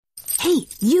Hey,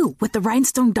 you with the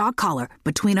rhinestone dog collar.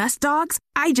 Between us dogs,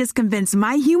 I just convinced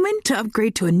my human to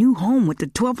upgrade to a new home with a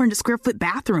 1,200 square foot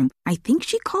bathroom. I think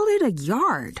she called it a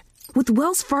yard. With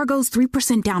Wells Fargo's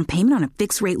 3% down payment on a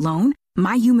fixed rate loan,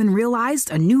 my human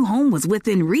realized a new home was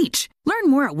within reach.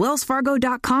 Learn more at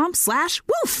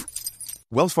wellsfargo.com/woof.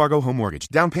 Wells Fargo Home Mortgage.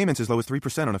 Down payments as low as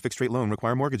 3% on a fixed-rate loan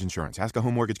require mortgage insurance. Ask a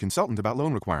home mortgage consultant about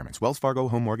loan requirements. Wells Fargo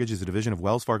Home Mortgage is a division of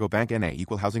Wells Fargo Bank N.A.,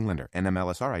 Equal Housing Lender.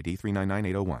 NMLSR ID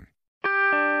 399801.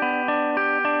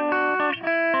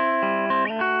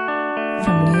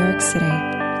 From New York City,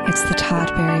 it's the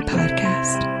Todd Barry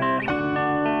Podcast.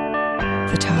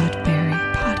 The Todd Barry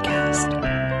Podcast.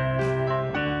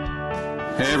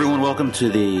 Hey everyone, welcome to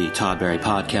the Todd Barry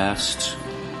Podcast.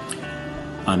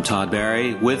 I'm Todd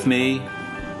Barry. With me,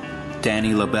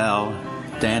 Danny LaBelle.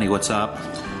 Danny, what's up?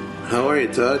 How are you,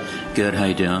 Todd? Good, how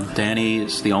you doing? Danny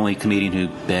is the only comedian who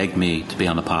begged me to be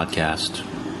on the podcast.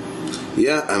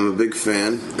 Yeah, I'm a big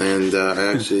fan, and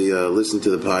I actually listen to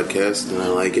the podcast, and I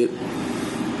like it.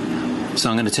 So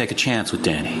I'm going to take a chance with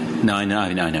Danny. No, I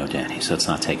know Danny, so it's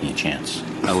not taking a chance.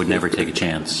 I would never take a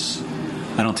chance.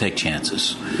 I don't take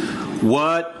chances.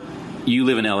 You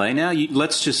live in L.A. now?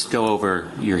 Let's just go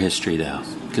over your history, though,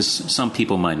 because some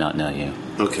people might not know you.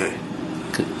 Okay.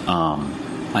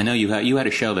 I know you had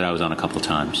a show that I was on a couple of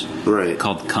times. Right.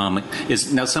 Called Comic.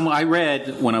 I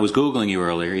read when I was Googling you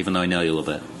earlier, even though I know you a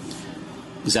little bit.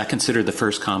 Is that considered the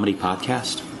first comedy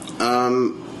podcast?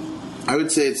 I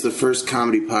would say it's the first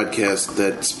comedy podcast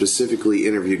that specifically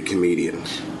interviewed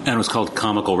comedians. And it was called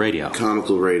Comical Radio.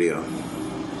 Comical Radio.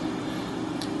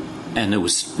 And it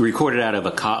was recorded out of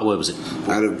what was it?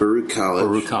 Out of Baruch College.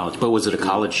 Baruch College. But was it a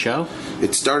college show?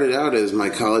 It started out as my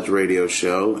college radio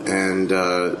show, and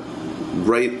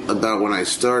right about when I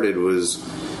started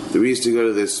we used to go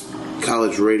to this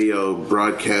college radio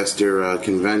broadcaster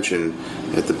convention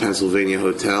at the Pennsylvania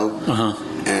Hotel. Uh-huh.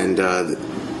 And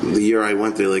the year I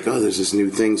went there, there's this new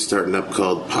thing starting up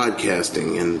called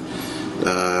podcasting, and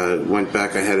went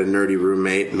back. I had a nerdy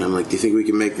roommate, and I'm like, do you think we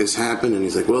can make this happen? And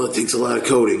he's like, well, it takes a lot of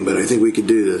coding, but I think we could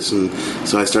do this. And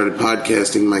so I started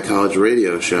podcasting my college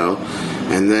radio show,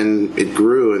 and then it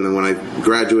grew. And then when I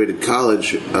graduated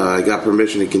college, I got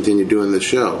permission to continue doing the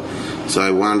show. So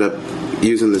I wound up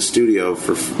using the studio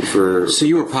for. So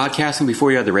you were podcasting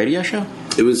before you had the radio show?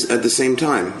 It was at the same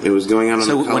time. It was going on.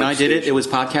 So the when I did station. it was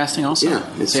podcasting also? Yeah.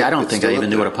 See, I don't think I even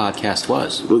knew what a podcast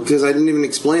was. Well, because I didn't even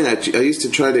explain it. I used to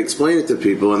try to explain it to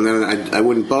people, and then I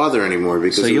wouldn't bother anymore.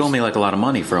 Because so you owe me a lot of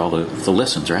money for all the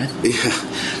listens, right? Yeah.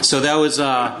 So that was.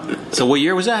 So what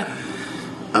year was that?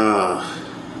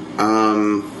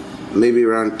 Maybe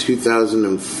around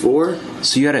 2004.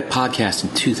 So you had a podcast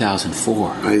in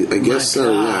 2004. I guess so.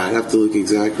 God. Yeah, I have to look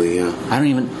exactly. Yeah. I don't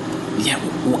even. Yeah.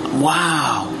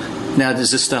 Wow. Now,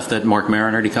 is this stuff that Mark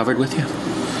Maron already covered with you?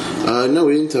 No,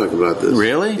 we didn't talk about this.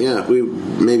 Really? Yeah, we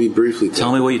maybe briefly talked.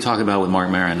 Tell me what you talk about with Mark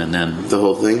Maron, and then the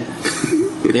whole thing.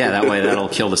 Yeah, that way that'll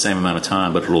kill the same amount of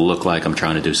time, but it'll look like I'm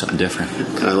trying to do something different.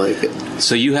 I like it.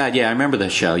 So you had, I remember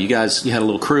that show. You had a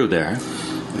little crew there.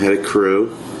 I had a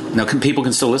crew. Now, people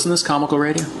can still listen to this Comical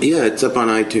Radio? Yeah, it's up on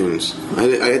iTunes.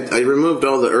 I removed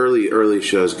all the early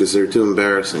shows because they're too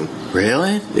embarrassing.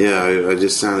 Really? Yeah, I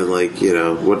just sounded like,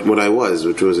 what I was,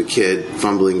 which was a kid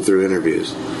fumbling through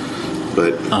interviews.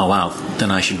 But oh wow, then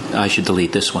I should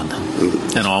delete this one then,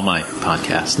 and all my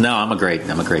podcasts. No, I'm a great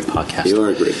podcaster. You are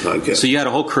a great podcaster. So you had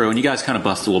a whole crew, and you guys kind of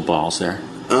busted little balls there.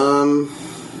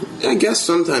 I guess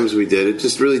sometimes we did. It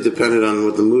just really depended on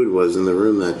what the mood was in the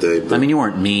room that day. But I mean, you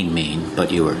weren't mean,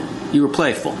 but you were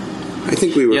playful. I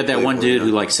think we were. You had that one dude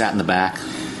who sat in the back.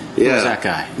 Yeah, who was that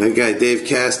guy? That guy, Dave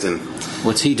Caston.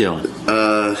 What's he doing?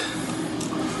 I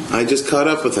just caught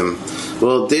up with him.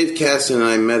 Well, Dave Caston and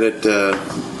I met at.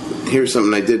 Here's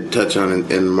something I did touch on in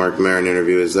the Mark Maron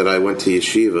interview is that I went to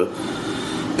yeshiva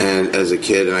and as a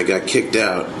kid, and I got kicked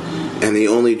out. And the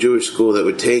only Jewish school that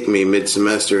would take me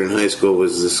mid-semester in high school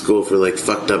was the school for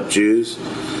fucked up Jews,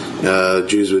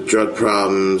 Jews with drug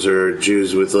problems or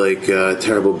Jews with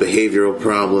terrible behavioral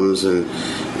problems, and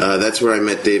that's where I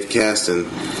met Dave Caston,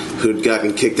 who'd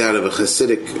gotten kicked out of a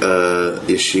Hasidic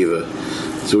yeshiva.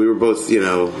 So we were both,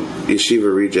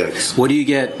 yeshiva rejects. What do you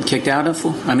get kicked out of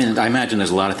for? I mean, I imagine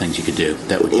there's a lot of things you could do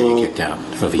that would get you kicked out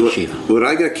of yeshiva. What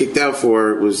I got kicked out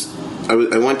for was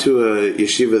I went to a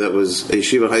yeshiva that was a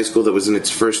yeshiva high school that was in its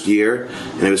first year,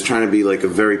 and it was trying to be a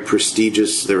very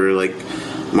prestigious. They were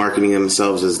marketing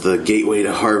themselves as the gateway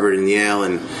to Harvard and Yale,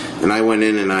 and I went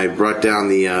in and I brought down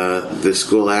the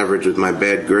school average with my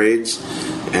bad grades,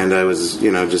 and I was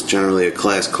just generally a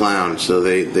class clown. So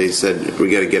they said, we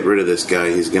got to get rid of this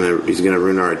guy. He's gonna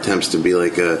ruin our attempts to be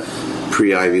a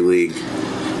pre-Ivy League.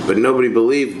 But nobody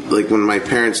believed, like when my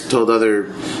parents told other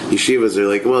yeshivas, they're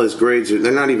like, well, his grades,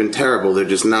 they're not even terrible. They're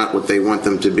just not what they want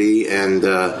them to be. And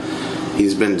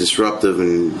he's been disruptive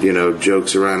and,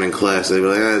 jokes around in class. They'd be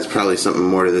like, there's probably something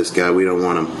more to this guy. We don't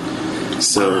want him.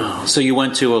 So, wow. So you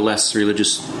went to a less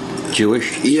religious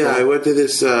Jewish school? Yeah, I went to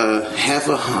this half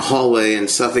a hallway in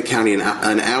Suffolk County,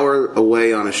 an hour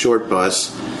away on a short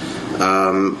bus,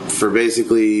 for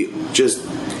basically just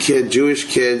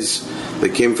Jewish kids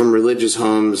that came from religious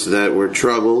homes that were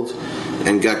troubled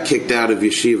and got kicked out of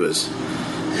yeshivas.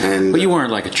 And but you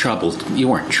weren't like you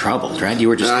weren't troubled, right? You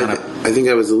were just kind of... I think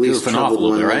I was the least troubled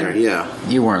one right? there, yeah.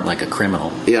 You weren't like a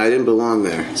criminal. Yeah, I didn't belong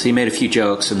there. So you made a few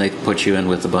jokes and they put you in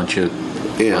with a bunch of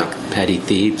petty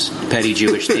thieves, petty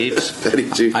Jewish thieves. Petty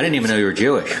Jewish. I didn't even know you were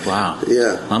Jewish. Wow.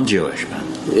 Yeah. I'm Jewish, man.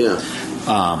 Yeah.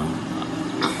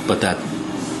 But that...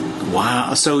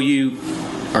 Wow. So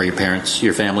are your parents,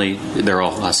 your family, they're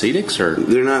all Hasidics or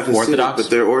they're not Hasidic, Orthodox? but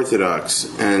they're Orthodox.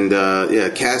 And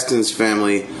Kasten's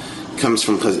family comes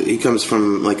from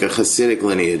like a Hasidic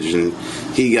lineage, and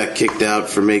he got kicked out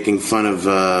for making fun of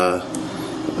the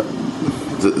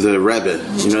Rebbe.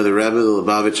 You know the Rebbe, the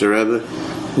Lubavitcher Rebbe?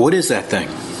 What is that thing?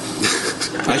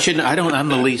 I'm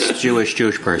the least Jewish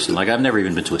person. Like, I've never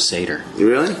even been to a Seder.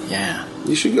 Really? Yeah.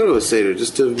 You should go to a Seder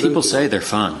just to... People say they're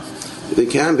fun. They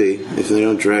can be, if they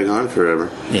don't drag on forever.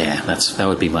 Yeah, that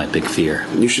would be my big fear.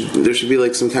 There should be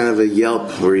like some kind of a Yelp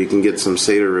where you can get some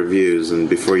Seder reviews, and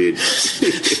before you...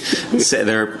 I'm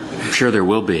sure there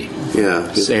will be. Yeah.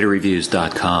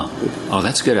 SederReviews.com. Oh,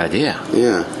 that's a good idea.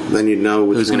 Yeah. Then you'd know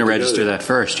which who's going to go register that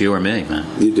first, you or me, man?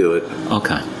 You do it.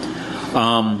 Okay.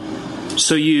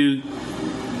 So your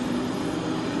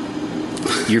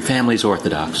family's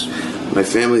Orthodox. My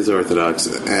family's Orthodox,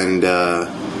 and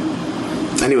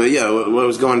anyway, what I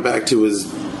was going back to was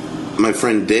my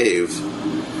friend Dave.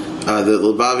 The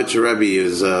Lubavitcher Rebbe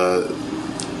is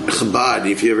Chabad.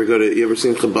 If you ever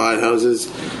seen Chabad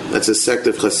houses? That's a sect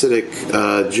of Hasidic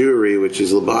Jewry, which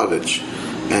is Lubavitch.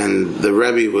 And the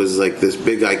Rebbe was like this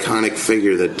big iconic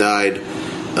figure that died,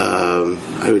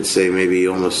 I would say maybe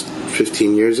almost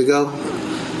 15 years ago.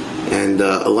 And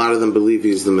a lot of them believe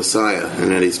he's the Messiah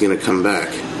and that he's going to come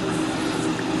back.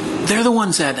 They're the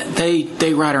ones that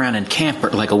they ride around in camper,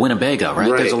 like a Winnebago, right?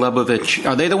 There's a Lubavitch.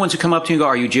 Are they the ones who come up to you and go,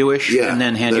 "Are you Jewish?" Yeah. And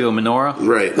then hand you a menorah?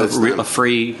 Right. A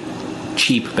free,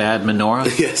 cheap, bad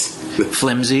menorah? Yes.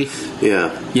 Flimsy?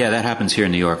 Yeah. Yeah, that happens here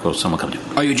in New York where someone comes to you,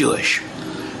 "Are you Jewish?"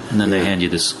 And then they hand you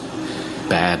this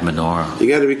bad menorah. You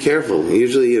got to be careful.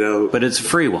 Usually, But it's a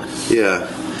free one. Yeah.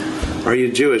 Are you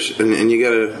Jewish? And you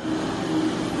got to...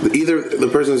 Either the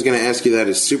person who's going to ask you that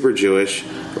is super Jewish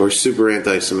or super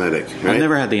anti-Semitic, right? I've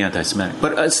never had the anti-Semitic.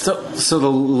 But so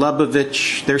the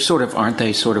Lubavitch, aren't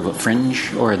they sort of a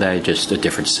fringe, or are they just a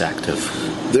different sect of...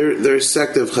 They're a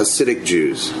sect of Hasidic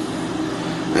Jews.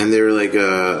 And they're like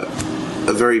a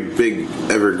very big,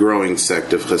 ever-growing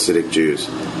sect of Hasidic Jews.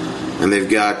 And they've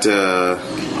got...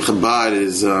 Chabad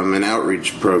is an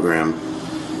outreach program,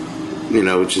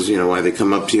 which is, why they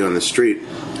come up to you on the street.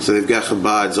 So they've got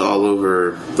Chabads all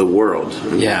over the world.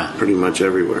 Yeah. Pretty much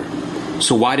everywhere.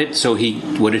 So what did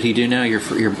he do now,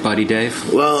 your buddy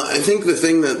Dave? Well, I think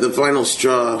the final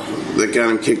straw that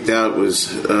got him kicked out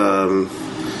was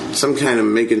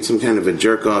making some kind of a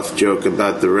jerk-off joke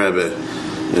about the Rebbe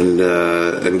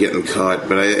and getting caught.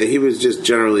 But he was just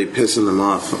generally pissing them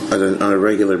off on a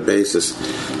regular basis.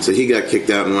 So he got kicked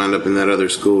out and wound up in that other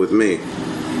school with me.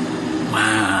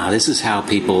 Wow, this is how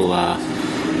people...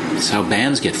 It's how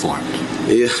bands get formed.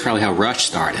 Yeah. It's probably how Rush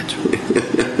started.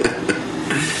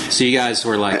 So you guys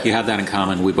were like, you have that in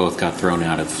common. We both got thrown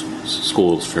out of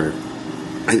schools for...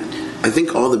 I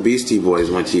think all the Beastie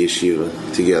Boys went to yeshiva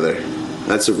together.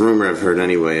 That's a rumor I've heard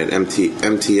anyway, at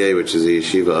MTA, which is a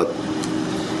yeshiva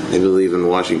up, I believe, in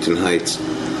Washington Heights.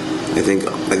 I think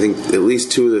at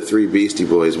least 2 of the 3 Beastie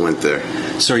Boys went there.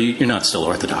 So you're not still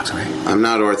Orthodox, right? I'm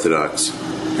not Orthodox.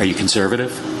 Are you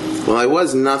conservative? Well, I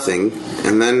was nothing,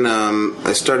 and then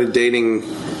I started dating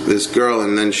this girl,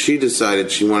 and then she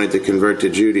decided she wanted to convert to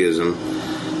Judaism,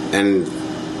 and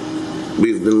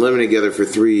we've been living together for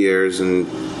 3 years, and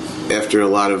after a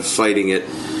lot of fighting it,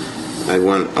 I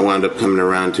wound up coming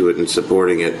around to it and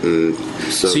supporting it. And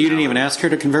so you didn't even ask her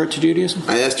to convert to Judaism?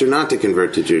 I asked her not to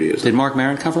convert to Judaism. Did Mark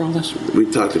Maron cover all this? We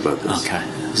talked about this. Okay.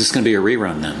 Is this going to be a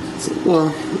rerun then? Well,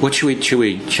 what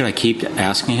should I keep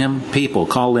asking him? People,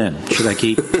 call in. Should I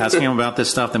keep asking him about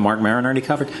this stuff that Mark Maron already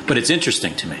covered? But it's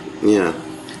interesting to me. Yeah.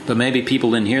 But maybe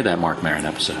people didn't hear that Mark Maron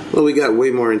episode. Well, we got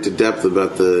way more into depth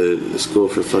about the School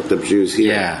for Fucked Up Jews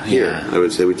here. Yeah. I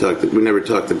would say we never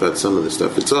talked about some of the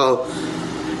stuff. It's all...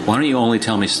 Why don't you only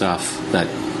tell me stuff that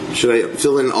Should I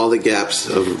fill in all the gaps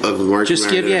of Mark? Just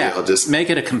I'll just make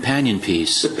it a companion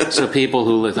piece, so people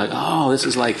who look like, oh, this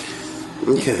is like.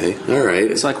 Okay, all right.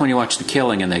 It's like when you watch The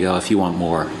Killing and they go, if you want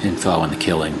more info on The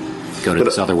Killing, go to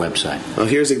this other website. Oh,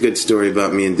 here's a good story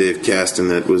about me and Dave Caston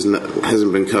that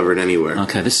hasn't been covered anywhere.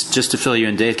 Okay, this is just to fill you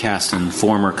in. Dave Caston,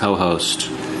 former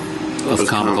co-host of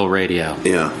Comical Radio.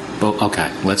 Yeah.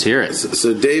 Okay, let's hear it.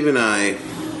 So Dave and I,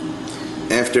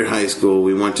 after high school,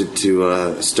 we wanted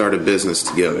to start a business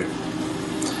together.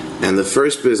 And the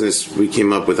first business we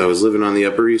came up with, I was living on the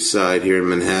Upper East Side here in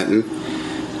Manhattan,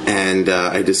 and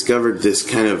I discovered this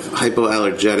kind of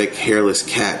hypoallergenic hairless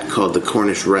cat called the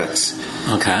Cornish Rex.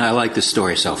 Okay, I like this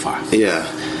story so far. Yeah.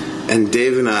 And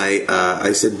Dave and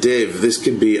I said, Dave, this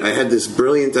could be... I had this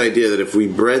brilliant idea that if we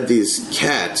bred these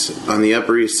cats on the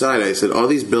Upper East Side, I said, all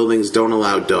these buildings don't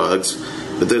allow dogs,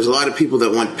 but there's a lot of people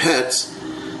that want pets,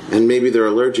 and maybe they're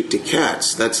allergic to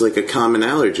cats. That's like a common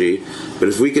allergy. But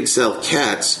if we could sell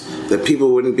cats that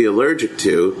people wouldn't be allergic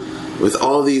to, with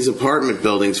all these apartment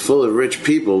buildings full of rich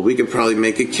people, we could probably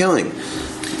make a killing.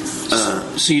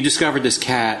 So you discovered this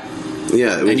cat,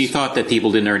 yeah, and you thought that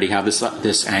people didn't already have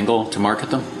this angle to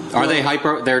market them? Are they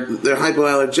hypo? They're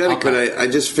hypoallergenic, okay. But I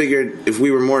just figured if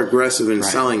we were more aggressive in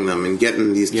selling them and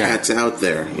getting these cats out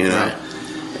there, you know. Right.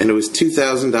 And it was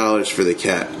 $2,000 for the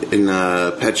cat in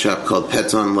a pet shop called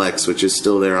Pets on Lex, which is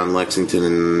still there on Lexington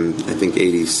in, I think,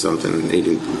 80-something,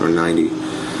 80 or 90.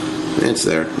 It's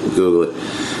there. Google it.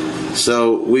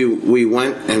 So we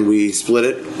went and we split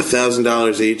it,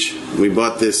 $1,000 each. We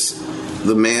bought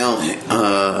the male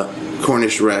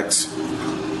Cornish Rex,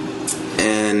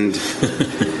 and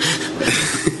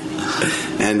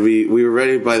and we were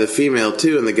ready to buy the female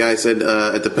too. And the guy said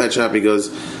at the pet shop, he goes,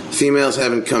 "Females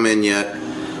haven't come in yet.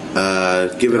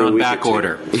 Give it a on week back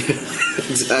order."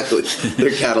 Exactly. They're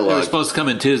cataloged. They were supposed to come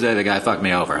in Tuesday. The guy fucked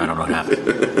me over. I don't know what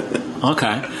happened.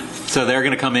 Okay, so they're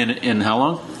going to come in how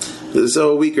long?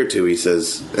 So a week or two, he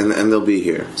says, and they'll be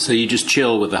here. So you just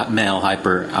chill with a male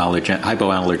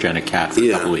hypoallergenic cat for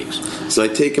a couple weeks. So I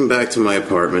take him back to my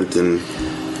apartment, and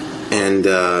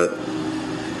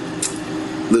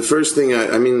the first thing,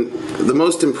 the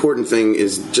most important thing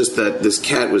is just that this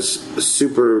cat was a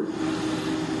super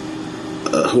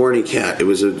horny cat. It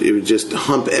would just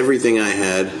hump everything I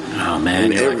had. Oh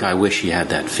man, you're like, I wish you had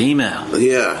that female.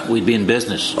 Yeah, we'd be in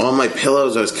business. All my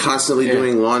pillows, I was constantly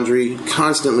doing laundry.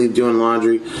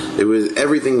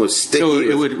 Everything was sticky. So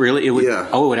it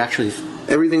would actually.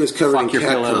 Everything was covered in your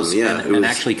cat pillows cum. Yeah, and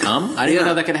actually cum. I didn't even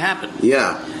know that could happen.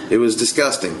 Yeah, it was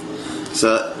disgusting.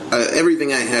 So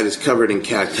everything I had is covered in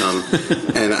cat cum,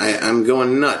 and I'm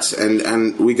going nuts.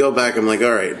 And we go back. I'm like,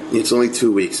 all right, it's only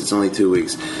 2 weeks.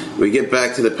 We get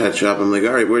back to the pet shop. I'm like,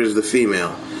 all right, where's the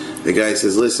female? The guy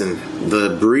says, listen,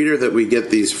 the breeder that we get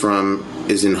these from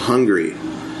is in Hungary,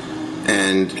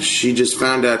 and she just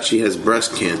found out she has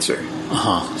breast cancer.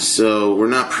 So we're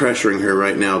not pressuring her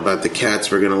right now about the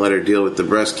cats. We're going to let her deal with the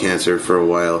breast cancer for a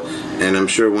while, and I'm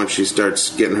sure once she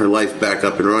starts getting her life back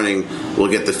up and running,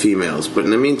 we'll get the females. But in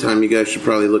the meantime, you guys should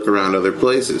probably look around other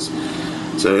places.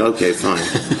 So, okay, fine.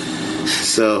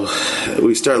 So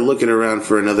we start looking around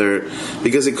for another,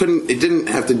 because it didn't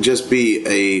have to just be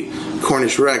a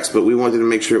Cornish Rex, but we wanted to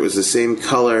make sure it was the same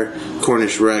color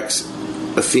Cornish Rex,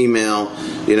 a female,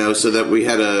 so that we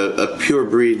had a pure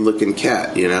breed looking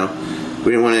cat, We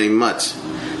didn't want any mutts.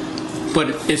 But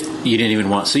if you didn't even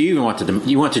want, so you want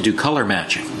to do color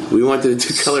matching. We wanted to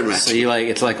do color matching. So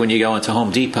it's like when you go into Home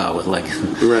Depot with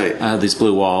these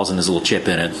blue walls and there's a little chip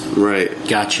in it. Right.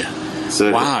 Gotcha.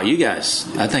 So wow, you guys,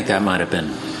 I think that might have been,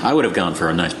 I would have gone for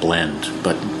a nice blend,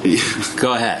 but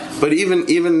go ahead. But even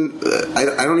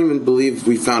I don't even believe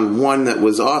we found one that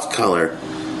was off color,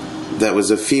 that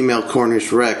was a female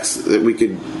Cornish Rex, that we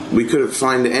could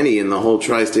find any in the whole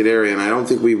tri-state area, and I don't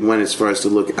think we went as far as to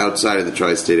look outside of the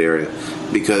tri-state area,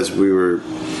 because we were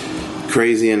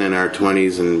crazy and in our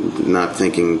 20s and not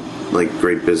thinking like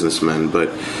great businessmen.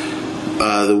 But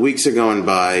the weeks are going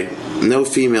by, no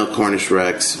female Cornish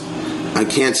Rex. I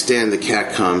can't stand the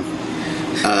cat cum.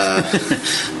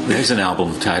 There's an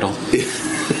album title.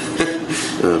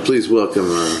 Please welcome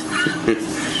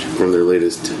from their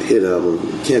latest hit album,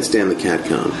 Can't Stand the Cat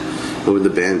Cum. What would the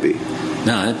band be?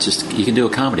 No, it's just, you can do a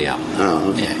comedy album.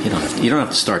 Oh, okay. Yeah, you don't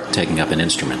have to start taking up an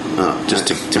instrument just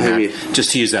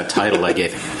to use that title I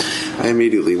gave you. I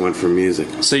immediately went for music.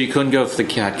 So you couldn't go for the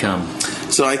cat cum.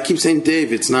 So I keep saying,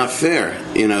 Dave, it's not fair.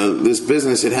 You know, this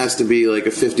business, it has to be like a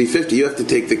 50-50. You have to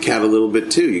take the cat a little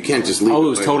bit, too. You can't just leave it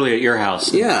was totally at your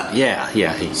house. Yeah.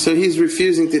 Yeah. So he's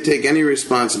refusing to take any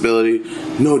responsibility.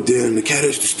 No, Dan, the cat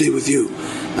has to stay with you.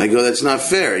 I go, that's not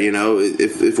fair. You know,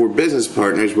 if we're business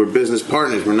partners, we're business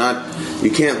partners. We're not,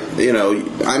 you can't, you know,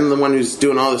 I'm the one who's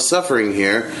doing all the suffering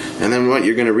here. And then what,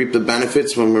 you're going to reap the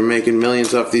benefits when we're making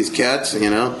millions off these cats, you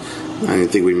know? I didn't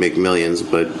think we'd make millions,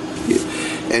 but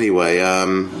anyway, a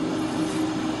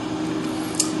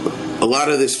lot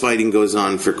of this fighting goes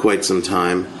on for quite some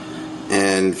time.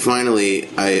 And finally,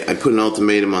 I put an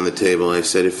ultimatum on the table. I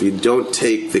said, if you don't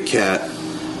take the cat,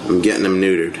 I'm getting him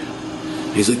neutered.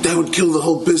 He's like, that would kill the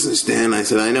whole business, Dan. I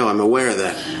said, I know, I'm aware of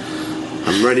that.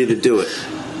 I'm ready to do it.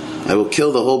 I will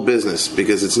kill the whole business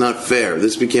because it's not fair.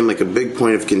 This became like a big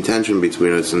point of contention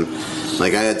between us, and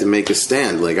like I had to make a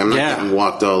stand. Like I'm not getting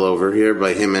walked all over here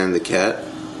by him and the cat.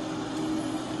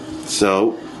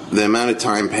 So the amount of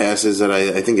time passes that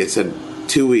I think I said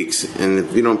 2 weeks, and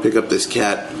if you don't pick up this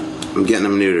cat, I'm getting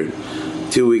him neutered.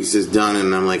 2 weeks is done,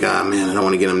 and I'm like, man, I don't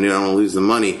want to get him neutered. I don't want to lose the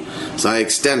money. So I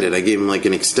extended. I gave him like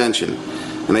an extension.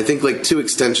 And I think like 2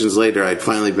 extensions later, I'd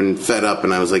finally been fed up,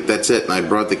 and I was like, that's it. And I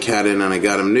brought the cat in, and I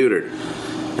got him neutered.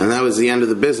 And that was the end of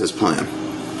the business plan.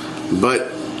 But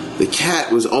the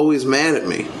cat was always mad at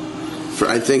me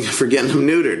for getting him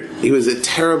neutered. He was a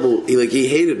terrible, he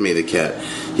hated me, the cat.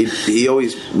 He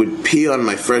always would pee on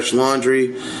my fresh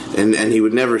laundry, and he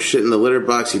would never shit in the litter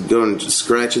box. He'd go and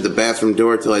scratch at the bathroom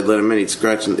door till I'd let him in. He'd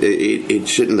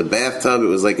shit in the bathtub. It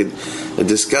was like a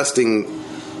disgusting,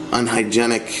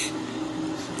 unhygienic,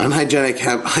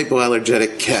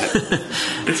 hypoallergenic cat.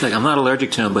 It's like, I'm not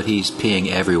allergic to him, but he's peeing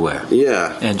everywhere.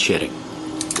 Yeah. And shitting.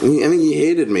 I think he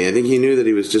hated me. I think he knew that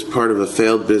he was just part of a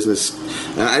failed business.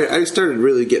 And I started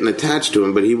really getting attached to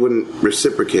him, but he wouldn't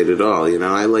reciprocate at all. You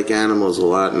know, I like animals a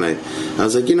lot, and I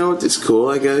was like, you know what, it's cool.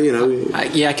 I got, you know.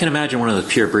 I can imagine one of the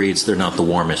pure breeds, they're not the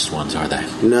warmest ones, are they?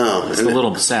 No. It's the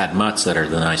little sad mutts that are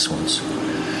the nice ones.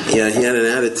 Yeah, he had an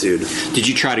attitude. Did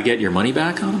you try to get your money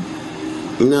back on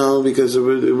him? No, because it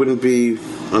wouldn't be,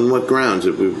 on what grounds?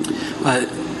 It would.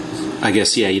 I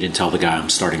guess, you didn't tell the guy I'm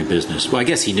starting a business. Well, I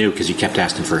guess he knew because you kept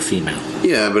asking for a female.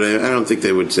 Yeah, but I don't think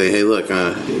they would say, hey, look,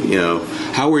 you know.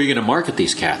 How were you going to market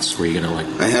these cats? Were you going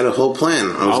to, I had a whole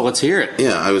plan. Let's hear it.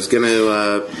 Yeah, I was going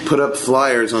to put up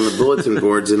flyers on the bulletin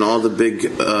boards in all the big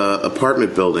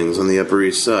apartment buildings on the Upper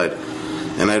East Side.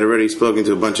 And I'd already spoken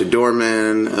to a bunch of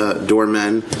doormen.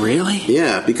 Really?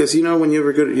 Yeah, because you know when you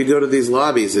go to these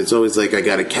lobbies, it's always like I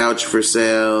got a couch for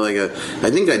sale. I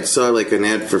think I saw like an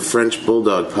ad for French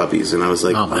bulldog puppies, and I was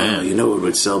like, oh man, you know what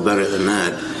would sell better than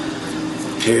that?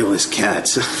 Hairless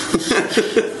cats.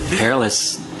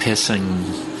 Hairless pissing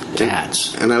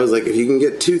cats. And I was like, if you can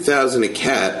get $2,000 a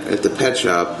cat at the pet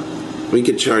shop, we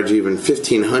could charge even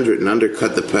 $1,500 and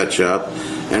undercut the pet shop,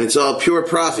 and it's all pure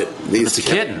profit. That's a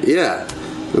kitten. Yeah.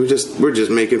 We're just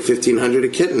making $1,500 a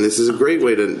kitten. This is a great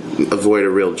way to avoid a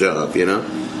real job, you know.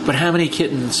 But how many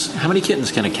kittens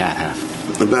can a cat have?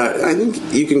 I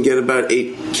think you can get about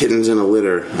 8 kittens in a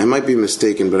litter. I might be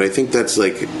mistaken, but I think that's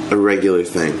like a regular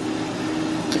thing.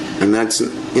 And that's,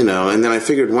 you know, and then I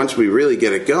figured once we really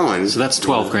get it going. So that's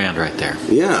 $12,000 right there.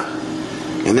 Yeah.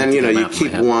 And then, you know, you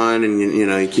keep one and, you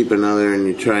know, you keep another and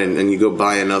you try and you go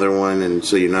buy another one, and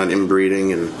so you're not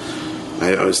inbreeding. And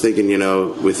I was thinking, you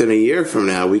know, within a year from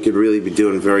now, we could really be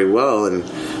doing very well, and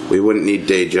we wouldn't need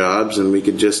day jobs, and we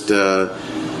could just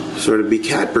sort of be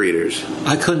cat breeders.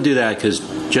 I couldn't do that because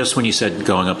just when you said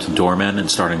going up to doormen and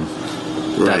starting,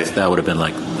 that would have been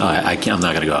like, I'm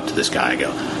not going to go up to this guy. I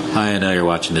go, hi, I know you're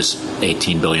watching this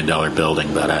 $18 billion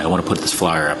building, but I want to put this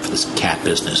flyer up for this cat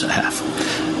business I have.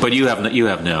 But you have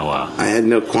no. I had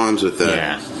no qualms with that.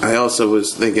 Yeah. I also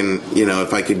was thinking, you know,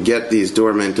 if I could get these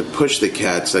doormen to push the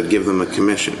cats, I'd give them a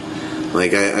commission.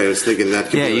 Like I was thinking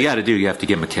that. You have to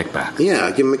give them a kickback. Yeah,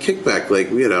 give them a kickback.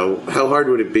 Like, you know, how hard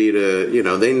would it be to, you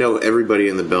know, they know everybody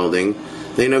in the building,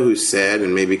 they know who's sad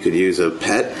and maybe could use a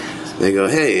pet. They go,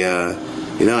 hey,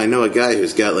 you know, I know a guy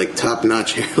who's got like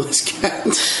top-notch hairless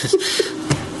cats.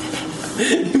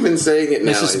 You've been saying it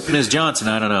now. Ms. Johnson,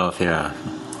 I don't know if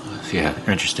you're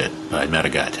interested, but I met a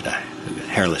guy today.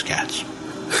 Hairless cats.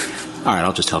 All right,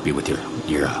 I'll just help you with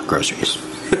your groceries.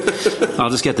 I'll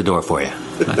just get the door for you.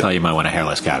 I thought you might want a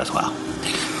hairless cat as well.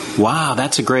 Wow,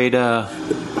 that's a great.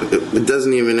 It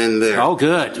doesn't even end there. Oh,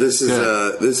 good. This is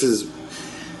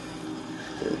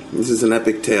an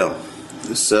epic tale.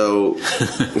 So,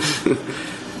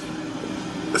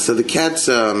 so the cats.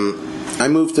 I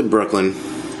moved to Brooklyn.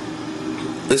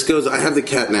 I have the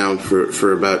cat now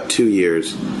for about 2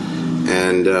 years,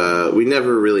 and we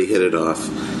never really hit it off.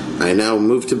 I now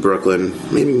moved to Brooklyn,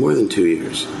 maybe more than 2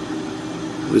 years.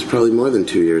 It was probably more than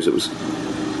 2 years. It was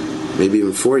maybe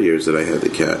even 4 years that I had the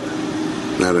cat.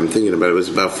 Now that I'm thinking about it, it was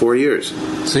about 4 years.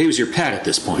 So he was your pet at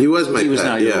this point. He was my pet, He was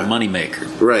not your yeah. money maker.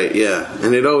 Right, yeah.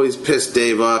 And it always pissed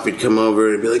Dave off. He'd come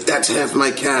over and be like, "That's half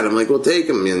my cat." I'm like, "Well, take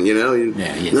him," and Yeah.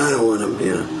 No, I don't want him,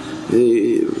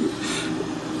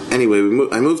 Anyway,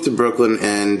 I moved to Brooklyn,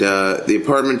 and the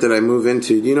apartment that I move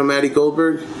into, do you know Maddie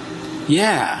Goldberg?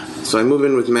 Yeah. So I move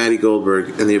in with Maddie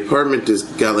Goldberg, and the apartment has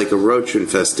got like a roach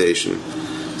infestation.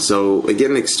 So I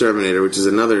get an exterminator, which is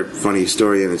another funny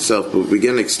story in itself, but we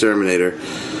get an exterminator,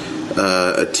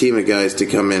 a team of guys to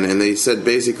come in, and they said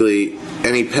basically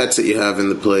any pets that you have in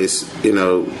the place, get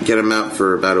them out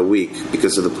for about a week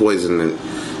because of the poison, and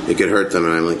it could hurt them.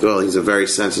 And I'm like, well, he's a very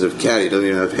sensitive cat. He doesn't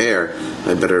even have hair.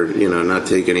 I better, not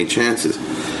take any chances.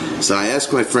 So I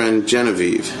asked my friend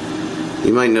Genevieve.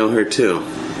 You might know her too.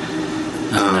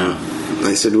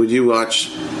 I said, would you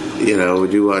watch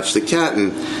the cat?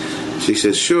 And she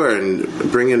says, sure, and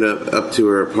bring it up to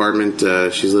her apartment.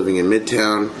 She's living in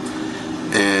Midtown.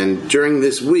 And during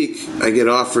this week, I get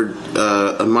offered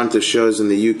a month of shows in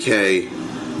the UK,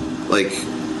 like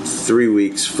 3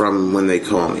 weeks from when they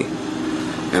call me.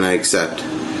 And I accept.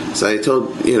 So I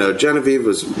told, Genevieve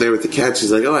was there with the cat.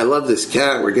 She's like, oh, I love this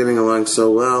cat. We're getting along so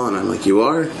well. And I'm like, you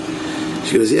are?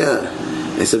 She goes, yeah.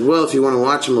 I said, well, if you want to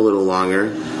watch him a little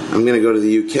longer, I'm going to go to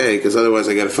the UK, because otherwise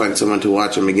I got to find someone to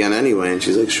watch him again anyway. And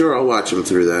she's like, sure, I'll watch him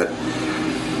through that.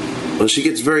 Well, she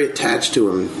gets very attached to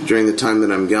him during the time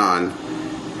that I'm gone.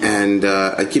 And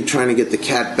I keep trying to get the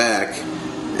cat back.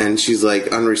 And she's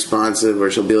like unresponsive, or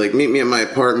she'll be like, meet me at my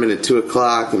apartment at 2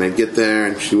 o'clock. And I'd get there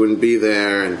and she wouldn't be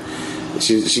there. And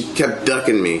she kept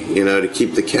ducking me, to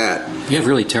keep the cat. You have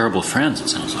really terrible friends, it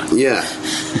sounds like. Yeah.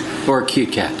 Or a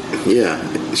cute cat. Yeah.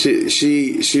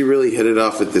 She really hit it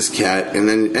off with this cat. And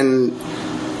then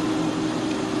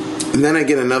I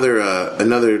get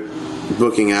another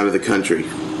booking out of the country.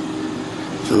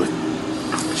 So I'm like,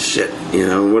 shit,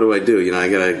 what do I do? I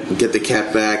gotta get the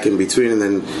cat back in between. And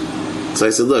then so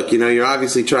I said, look, you're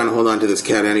obviously trying to hold on to this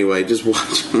cat anyway. Just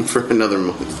watch him for another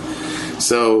month.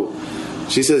 So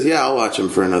she says, yeah, I'll watch him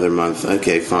for another month.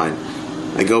 Okay, fine.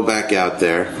 I go back out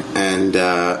there, and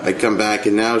I come back,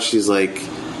 and now she's like,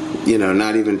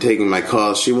 not even taking my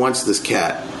calls. She wants this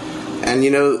cat. And,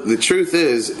 the truth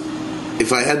is,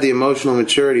 if I had the emotional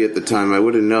maturity at the time, I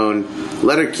would have known,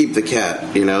 let her keep the cat.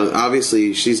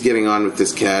 Obviously she's getting on with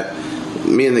this cat.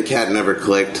 Me and the cat never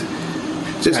clicked.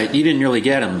 Right, you didn't really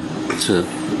get him to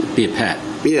be a pet.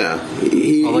 Yeah.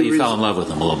 Although you fell in love with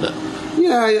him a little bit.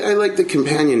 Yeah, I like the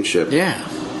companionship. Yeah.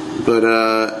 But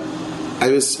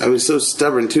I was so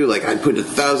stubborn too. Like, I put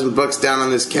 $1,000 down on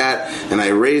this cat, and I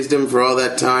raised him for all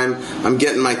that time. I'm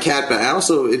getting my cat back.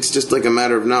 Also, it's just like a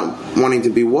matter of not wanting to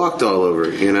be walked all over.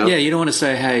 Yeah, you don't want to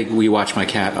say, "Hey, will you watch my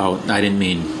cat?" Oh, I didn't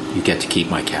mean you get to keep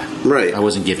my cat. Right. I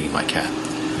wasn't giving you my cat.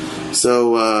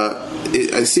 So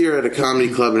I see her at a comedy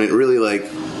club, and it really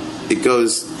it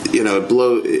goes.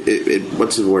 It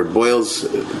what's the word? Boils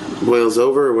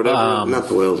over or whatever. Not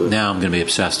boils over. Now I'm going to be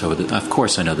obsessed over it. Of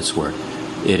course I know this word.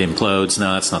 It implodes.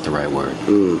 No, that's not the right word.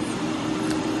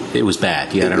 It was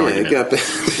bad. You had an argument. It got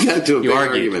into a big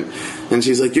argument. And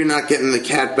she's like, you're not getting the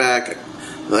cat back.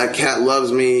 That cat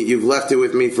loves me. You've left it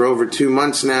with me for over 2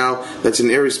 months now. That's an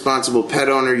irresponsible pet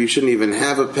owner. You shouldn't even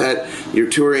have a pet. You're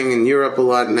touring in Europe a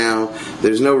lot now.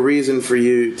 There's no reason for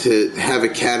you to have a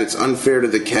cat. It's unfair to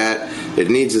the cat. It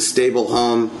needs a stable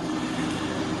home.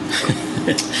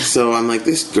 So I'm like,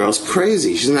 this girl's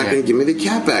crazy. She's not going to give me the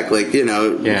cat back.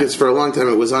 Because for a long time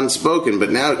it was unspoken, but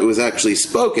now it was actually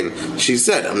spoken. She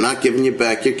said, I'm not giving you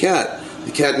back your cat.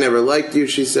 The cat never liked you,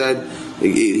 she said.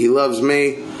 He loves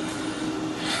me.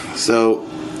 So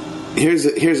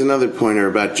here's another pointer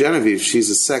about Genevieve. She's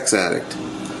a sex addict.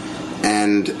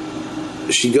 And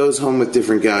she goes home with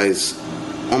different guys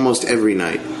almost every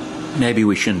night. Maybe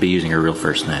we shouldn't be using her real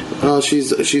first name. Well,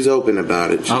 she's open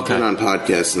about it. She's been on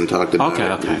podcasts and talked about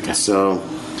it. Okay. So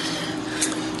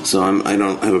I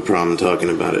don't have a problem talking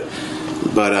about it.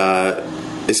 But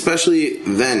especially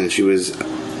then, she was.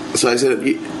 So I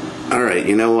said, all right,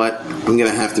 you know what? I'm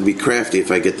going to have to be crafty if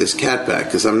I get this cat back,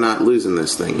 because I'm not losing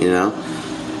this thing,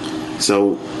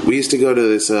 So we used to go to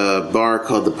this bar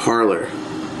called The Parlor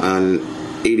on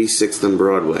 86th and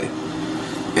Broadway.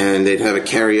 And they'd have a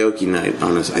karaoke night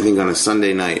on a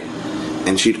Sunday night.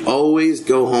 And she'd always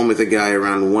go home with a guy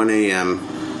around 1 a.m.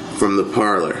 from The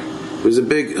Parlor. It was a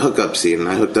big hookup scene, and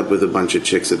I hooked up with a bunch of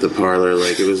chicks at The Parlor.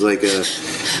 It was like a...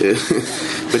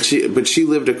 but she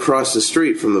lived across the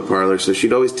street from The Parlor, so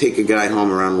she'd always take a guy home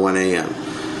around 1 a.m.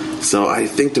 So I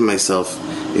think to myself,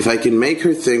 if I can make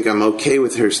her think I'm okay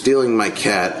with her stealing my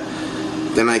cat,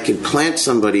 then I could plant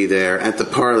somebody there at the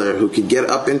parlor who could get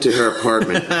up into her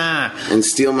apartment and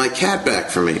steal my cat back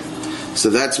from me. So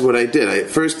that's what I did. At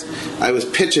first, I was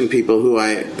pitching people who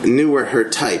I knew were her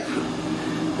type.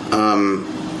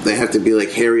 They have to be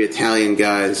like hairy Italian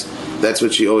guys. That's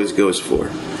what she always goes for.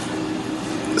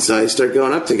 So I start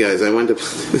going up to guys. I went to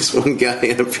this one guy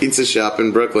in a pizza shop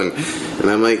in Brooklyn, and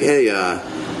I'm like, hey,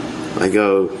 I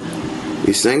go,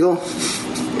 you single?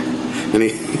 And he,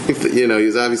 he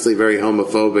was obviously very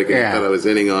homophobic, and I thought I was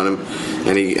hitting on him.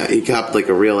 And he copped like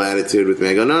a real attitude with me.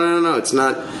 I go, no, it's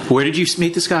not. Where did you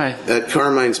meet this guy? At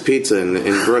Carmine's Pizza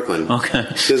in Brooklyn. Okay.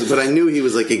 But I knew he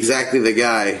was like exactly the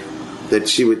guy that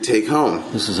she would take home.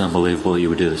 This is unbelievable you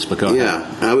would do this, but go ahead.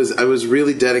 Yeah, I was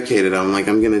really dedicated. I'm like,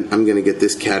 I'm gonna get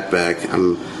this cat back.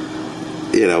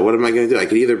 What am I gonna do? I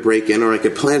could either break in or I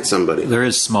could plant somebody. There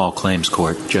is small claims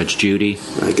court. Judge Judy.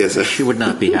 I guess she would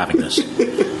not be having this.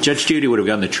 Judge Judy would have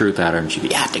gotten the truth out of her, and she'd be,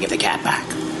 you have to get the cat back.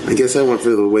 I guess I went for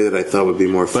the way that I thought would be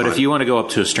more fun. But if you want to go up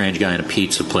to a strange guy in a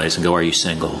pizza place and go, are you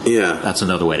single? Yeah. That's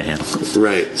another way to handle it.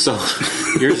 Right. So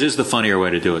yours is the funnier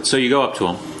way to do it. So you go up to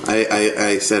him.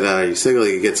 I said, are you single?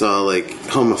 He gets all like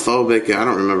homophobic. I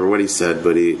don't remember what he said,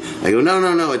 but I go,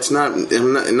 no, it's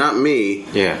not me.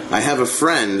 Yeah. I have a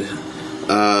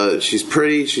friend. She's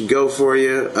pretty. She'd go for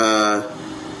you.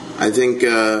 I think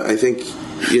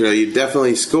you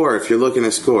definitely score if you're looking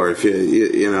to score. If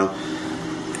you know.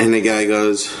 And the guy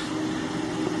goes,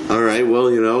 all right,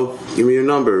 well, give me your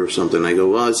number or something. I go,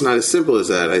 well, it's not as simple as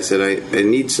that. I said, I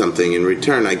need something in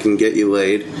return. I can get you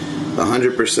laid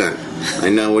 100%. I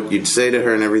know what you'd say to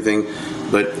her and everything,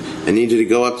 but I need you to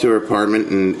go up to her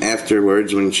apartment, and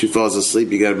afterwards, when she falls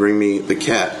asleep, you got to bring me the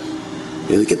cat.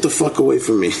 You're like, get the fuck away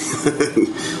from me.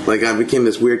 Like I became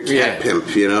this weird cat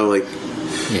pimp,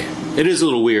 Yeah. It is a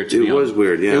little weird to be honest. It was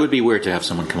weird, yeah. It would be weird to have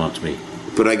someone come up to me.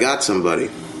 But I got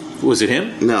somebody. Was it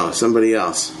him? No, somebody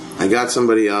else. I got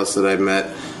somebody else that I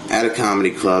met at a comedy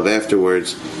club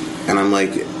afterwards, and I'm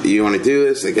like, you want to do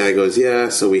this? The guy goes, yeah.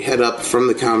 So we head up from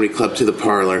the comedy club to the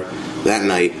parlor that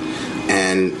night,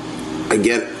 and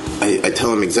I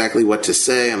tell him exactly what to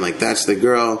say. I'm like, that's the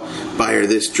girl. Buy her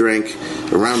this drink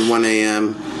around 1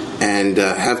 a.m. and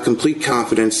have complete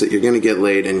confidence that you're going to get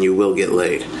laid, and you will get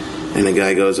laid. And the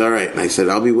guy goes, all right. And I said,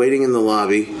 I'll be waiting in the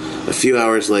lobby. A few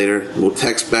hours later, we'll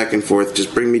text back and forth.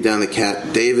 Just bring me down the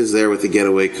cat. Dave is there with the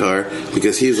getaway car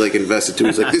because he's like invested too.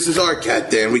 He's like, this is our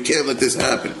cat, Dan. We can't let this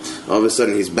happen. All of a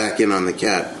sudden, he's back in on the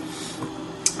cat.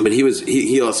 But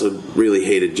he also really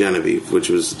hated Genevieve,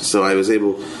 so I was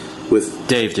able with...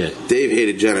 Dave did. Dave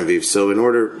hated Genevieve. So in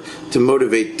order to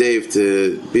motivate Dave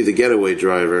to be the getaway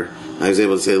driver, I was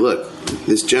able to say, look,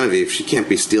 this Genevieve, she can't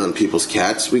be stealing people's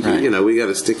cats. We got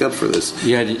to stick up for this.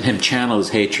 You had him channel his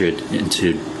hatred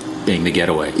into being the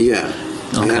getaway. Yeah.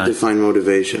 Okay. I had to find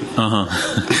motivation. Uh-huh.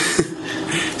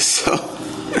 So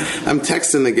I'm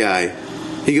texting the guy.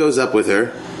 He goes up with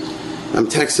her. I'm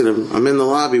texting him. I'm in the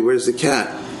lobby. Where's the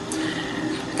cat?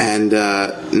 And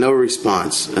no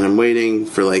response. And I'm waiting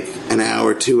for like an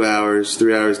hour, 2 hours,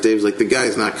 3 hours. Dave's like, the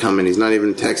guy's not coming. He's not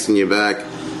even texting you back.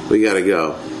 We got to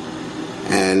go.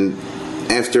 And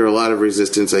after a lot of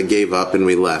resistance, I gave up and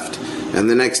we left. And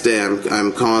the next day,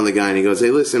 I'm calling the guy, and he goes,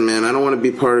 hey, listen, man, I don't want to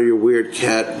be part of your weird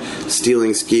cat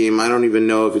stealing scheme. I don't even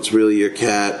know if it's really your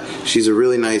cat. She's a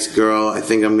really nice girl. I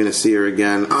think I'm going to see her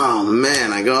again. Oh,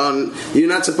 man. I go, you're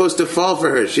not supposed to fall for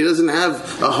her. She doesn't have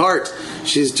a heart.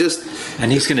 She's just... And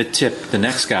he's going to tip the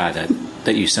next guy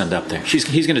that you send up there.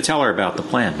 He's going to tell her about the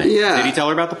plan, maybe. Yeah. Did he tell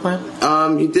her about the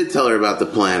plan? He did tell her about the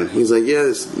plan. He's like, yeah,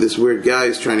 this weird guy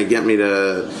is trying to get me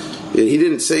to... He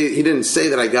didn't say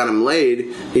that I got him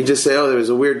laid. He just said, there was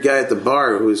a weird guy at the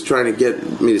bar who was trying to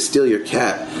get me to steal your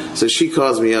cat. So she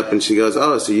calls me up and she goes,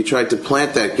 so you tried to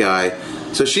plant that guy.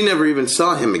 So she never even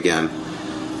saw him again.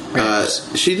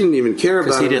 She didn't even care about him.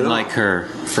 Because he didn't like her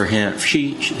for him.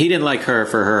 He didn't like her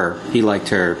for her. He liked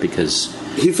her because...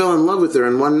 He fell in love with her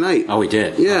in one night. Oh, he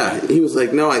did? Yeah. Okay. He was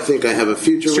like, no, I think I have a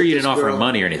future with this girl. Sure, you didn't offer him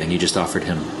money or anything. You just offered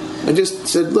him... I just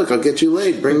said, look, I'll get you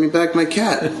laid. Bring me back my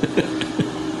cat.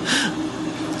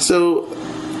 So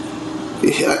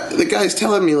the guy's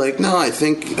telling me, like, no, I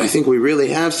think we really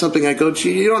have something. I go,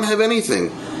 you don't have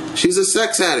anything. She's a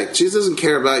sex addict. She doesn't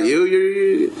care about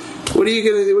you. What do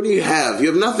you have? You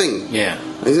have nothing. Yeah.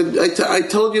 I said, I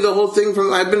told you the whole thing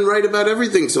I've been right about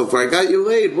everything so far. I got you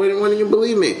laid. Why don't you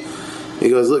believe me? He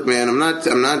goes, look, man,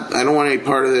 I don't want any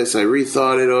part of this. I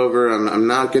rethought it over. I'm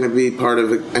not going to be part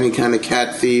of any kind of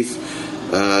cat theft.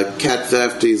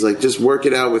 He's like, just work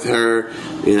it out with her,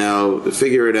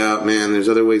 figure it out, man. There's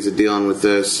other ways of dealing with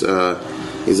this.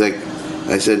 He's like,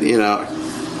 I said,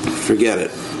 forget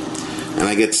it. And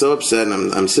I get so upset,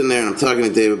 and I'm sitting there, and I'm talking to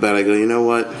Dave about it. I go, you know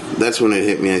what? That's when it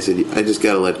hit me. I said, I just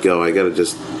got to let go. I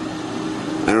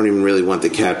don't even really want the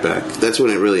cat back. That's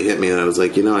when it really hit me, and I was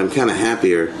like, I'm kind of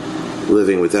happier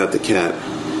living without the cat.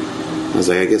 I was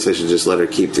like, I guess I should just let her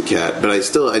keep the cat. But I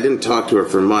didn't talk to her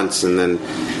for months, and then...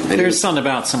 There's something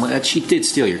about someone that she did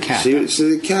steal your cat. She's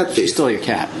a cat thief. She stole your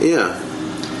cat. Yeah.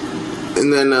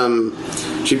 And then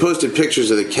she posted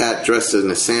pictures of the cat dressed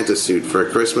in a Santa suit for a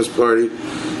Christmas party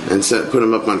and put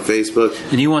them up on Facebook.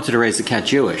 And you wanted to raise the cat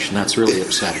Jewish, and that's really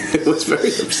upsetting. It was very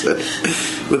upsetting.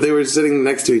 But they were sitting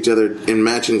next to each other in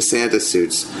matching Santa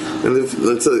suits. And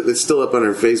it's still up on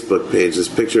her Facebook page, this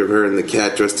picture of her and the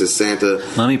cat dressed as Santa.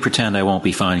 Let me pretend I won't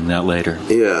be finding that later.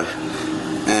 Yeah.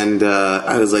 And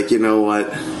I was like, you know what?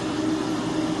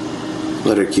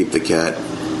 Let her keep the cat.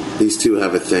 These two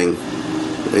have a thing.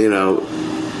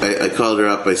 I called her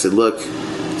up. I said, look,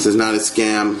 this is not a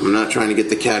scam. I'm not trying to get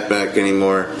the cat back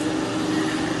anymore.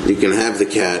 You can have the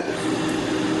cat.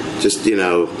 Just, be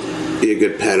a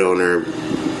good pet owner,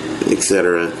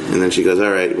 etc. And then she goes,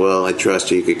 all right, well, I trust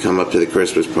you. You could come up to the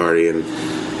Christmas party. And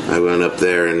I went up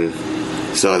there and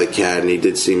saw the cat, and he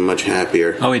did seem much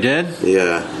happier. Oh, he did?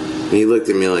 Yeah. And he looked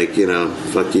at me like,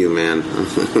 fuck you, man.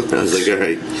 I was like, all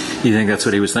right. You think that's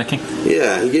what he was thinking?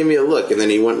 Yeah, he gave me a look, and then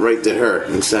he went right to her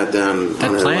and sat down.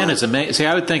 That plan is amazing. See,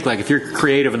 I would think, if you're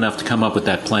creative enough to come up with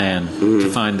that plan to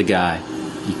find the guy,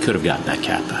 you could have gotten that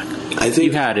cat back. I think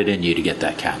you had it in you to get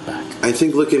that cat back. I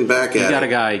think looking back at it... You got a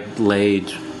guy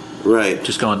laid... Right.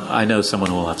 Just going, I know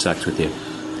someone who will have sex with you.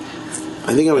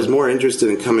 I think I was more interested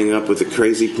in coming up with a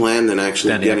crazy plan than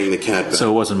actually getting the cat back. So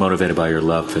it wasn't motivated by your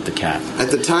love for the cat? At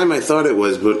the time I thought it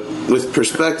was, but with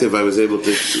perspective I was able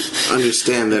to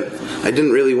understand that I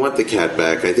didn't really want the cat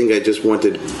back. I think I just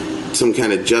wanted some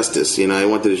kind of justice. I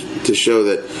wanted to show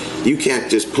that you can't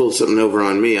just pull something over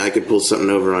on me. I could pull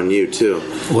something over on you, too.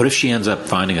 What if she ends up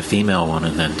finding a female one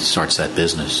and then starts that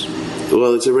business?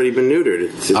 Well, it's already been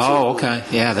neutered. Okay.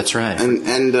 Yeah, that's right.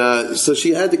 And so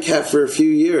she had the cat for a few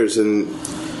years, and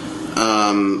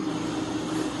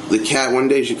the cat, one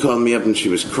day she called me up and she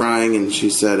was crying, and she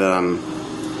said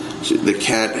the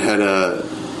cat had a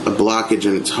blockage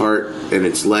in its heart, and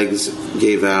its legs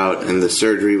gave out, and the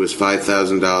surgery was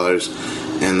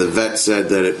 $5,000, and the vet said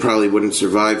that it probably wouldn't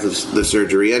survive the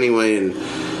surgery anyway, and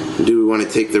do we want to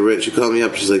take the risk? She called me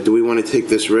up, she's like, do we want to take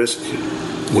this risk?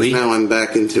 Now I'm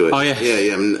back into it. Oh, yeah.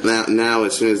 Yeah. Now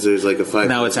as soon as there's like a $5,000...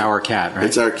 Now it's our cat, right?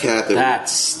 It's our cat.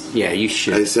 Yeah, you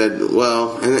should. I said,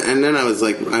 well, and then I was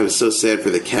like, I was so sad for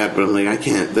the cat, but I'm like, I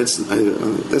can't. That's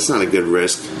not a good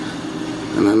risk.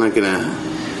 And I'm not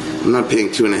paying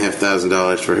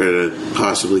 $2,500 for her to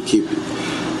possibly keep it.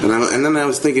 And then I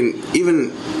was thinking,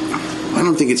 I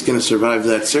don't think it's going to survive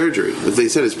that surgery. If they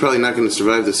said it's probably not going to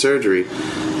survive the surgery,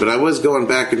 but I was going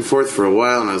back and forth for a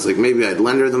while, and I was like, maybe I'd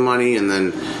lend her the money, and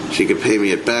then she could pay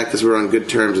me it back, because we're on good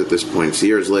terms at this point. It's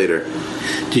years later.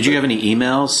 Did you have any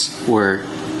emails where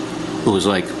it was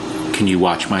like, can you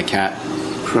watch my cat?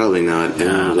 Probably not.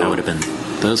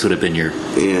 Those would have been your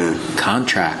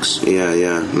contracts.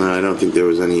 Yeah. No, I don't think there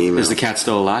was any email. Is the cat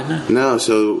still alive now? No,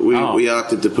 so we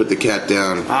opted to put the cat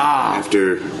down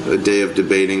after a day of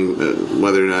debating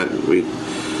whether or not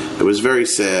it was very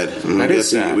sad.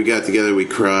 Sad. We got together, we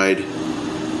cried.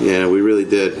 Yeah, we really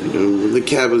did. The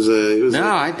cat was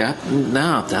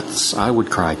I would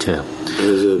cry too.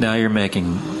 Now you're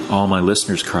making all my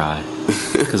listeners cry,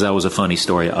 because that was a funny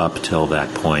story up till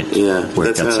that point. Yeah, where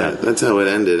it got sad. That's how it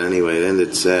ended. Anyway, it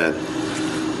ended sad.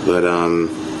 But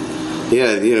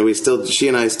she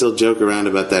and I still joke around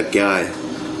about that guy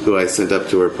who I sent up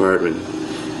to her apartment.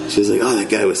 She's like, "Oh, that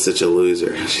guy was such a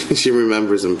loser." She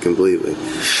remembers him completely.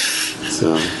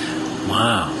 So.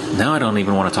 Wow. Now I don't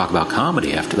even want to talk about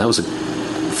comedy after. That was a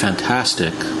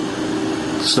fantastic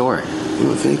story.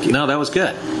 Well, thank you. No, that was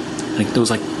good. I think it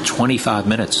was like 25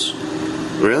 minutes.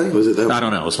 Really? Was it that long? I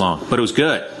don't know. It was long. But it was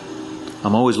good.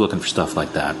 I'm always looking for stuff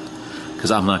like that, because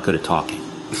I'm not good at talking.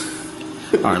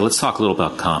 All right, let's talk a little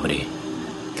about comedy.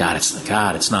 God,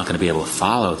 it's not going to be able to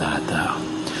follow that, though.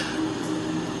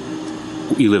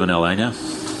 You live in L.A. now?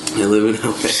 I live in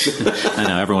L.A. I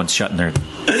know, everyone's shutting their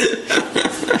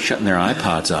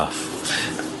iPods off.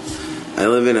 I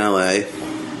live in L.A.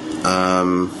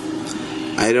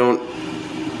 I don't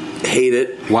hate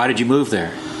it. Why did you move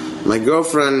there? My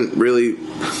girlfriend really...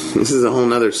 This is a whole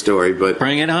nother story, but...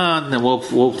 Bring it on, and we'll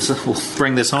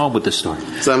bring this home with this story.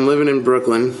 So I'm living in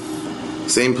Brooklyn.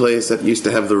 Same place that used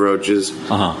to have the roaches. And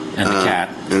the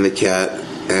cat. And the cat.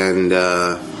 And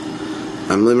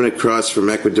I'm living across from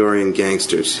Ecuadorian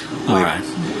gangsters. All right.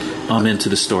 I'm into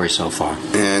the story so far.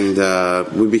 And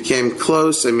we became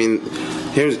close. I mean,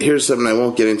 Here's something. I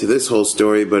won't get into this whole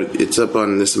story, but it's up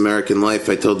on This American Life.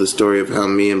 I told the story of how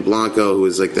me and Blanco, who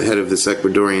was like the head of this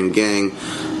Ecuadorian gang,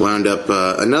 wound up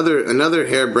another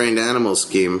harebrained animal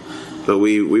scheme. But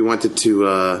we wanted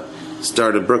to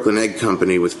start a Brooklyn egg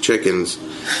company with chickens.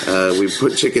 We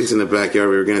put chickens in the backyard.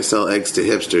 We were going to sell eggs to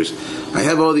hipsters. I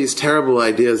have all these terrible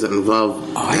ideas that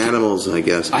involve animals, I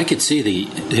guess. I could see the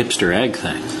hipster egg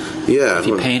thing. Yeah. If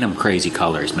you paint them crazy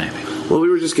colors, maybe. Well, we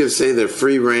were just going to say they're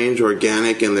free-range,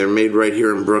 organic, and they're made right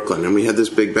here in Brooklyn. And we had this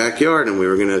big backyard, and we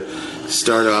were going to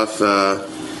start off,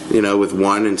 with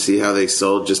one and see how they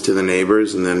sold just to the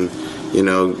neighbors, and then,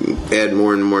 add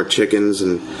more and more chickens.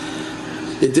 And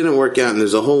it didn't work out, and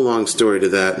there's a whole long story to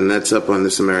that, and that's up on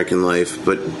This American Life.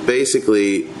 But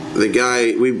basically, the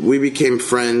guy, we became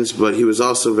friends, but he was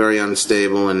also very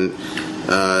unstable, and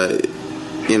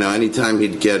anytime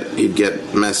he'd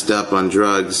get messed up on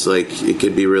drugs, like, it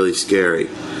could be really scary.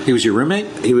 He was your roommate?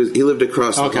 He lived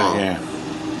across the hall. Okay,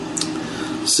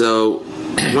 yeah. So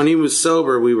when he was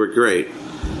sober, we were great.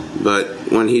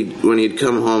 But when he'd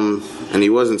come home and he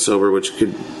wasn't sober, which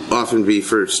could often be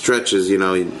for stretches, him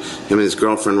and his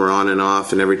girlfriend were on and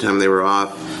off, and every time they were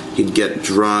off, he'd get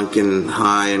drunk and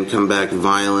high and come back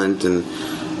violent and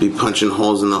be punching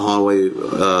holes in the hallway,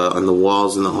 on the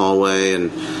walls in the hallway,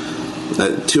 and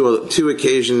two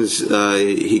occasions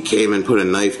he came and put a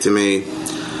knife to me,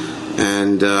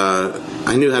 and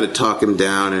I knew how to talk him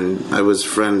down, and I was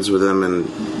friends with him, and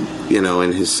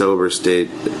in his sober state,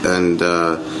 and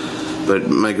but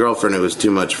my girlfriend, it was too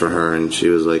much for her, and she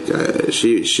was like,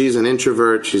 she's an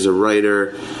introvert, she's a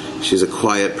writer, she's a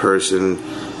quiet person,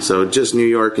 so just New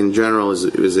York in general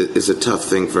is a tough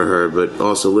thing for her, but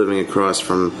also living across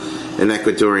from an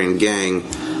Ecuadorian gang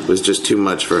was just too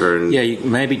much for her. And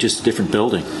maybe just a different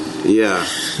building. Yeah,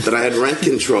 but I had rent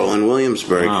control in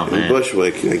Williamsburg, in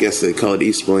Bushwick. I guess they call it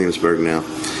East Williamsburg now.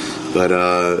 But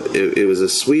it was a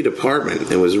sweet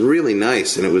apartment. It was really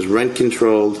nice, and it was rent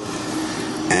controlled.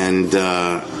 And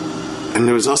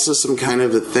there was also some kind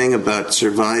of a thing about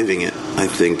surviving it, I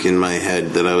think, in my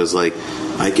head, that I was like,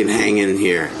 I can hang in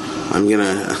here.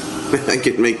 I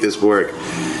can make this work.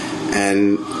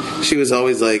 And she was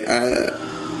always like,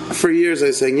 for years I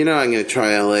was saying, I'm going to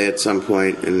try LA at some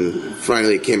point, and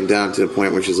finally it came down to the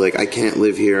point where she's like, I can't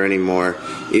live here anymore.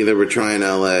 Either we're trying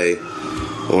LA,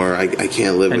 or I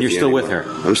can't live with you. And you're still with her?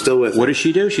 I'm still with her. What does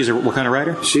she do? What kind of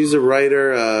writer? She's a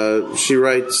writer. She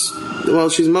writes,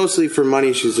 she's mostly for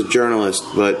money. She's a journalist,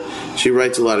 but she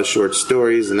writes a lot of short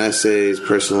stories and essays,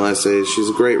 personal essays. She's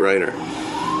a great writer.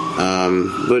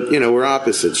 But, we're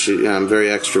opposites. I'm very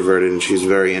extroverted, and she's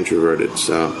very introverted,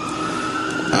 so...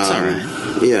 That's all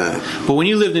right. Yeah. But when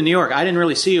you lived in New York, I didn't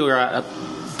really see you at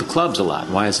the clubs a lot.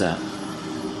 Why is that?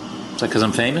 Is that because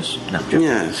I'm famous? No.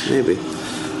 Yeah, maybe.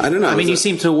 I don't know. I mean, you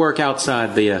seem to work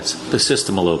outside the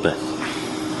system a little bit.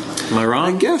 Am I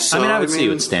wrong? I guess so. I would see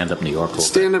you in stand-up New York.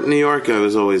 Stand-up New York I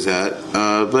was always at.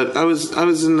 But I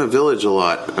was in the Village a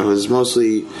lot. I was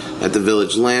mostly at the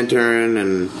Village Lantern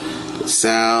and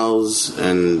Sal's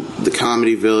and the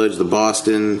Comedy Village, the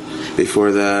Boston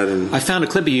before that. And I found a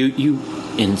clip of you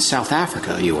in South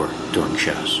Africa. You were doing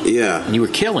shows. Yeah. And you were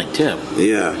killing, too.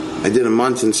 Yeah. I did a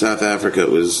month in South Africa.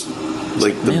 It was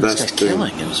like the best this guy's thing.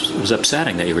 Killing. It was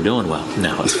upsetting that you were doing well.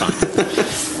 No, it's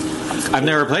fine. I've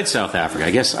never played South Africa.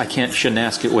 I guess I shouldn't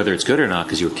ask it whether it's good or not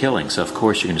because you were killing. So of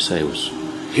course you're going to say it was.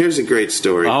 Here's a great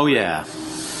story. Oh yeah.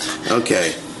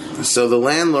 Okay, so the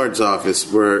landlord's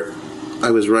office where I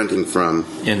was renting from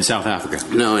in South Africa.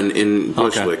 No, in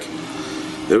Bushwick. Okay.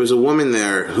 There was a woman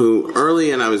there who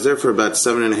and I was there for about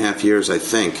 7.5 years, I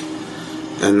think,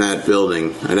 in that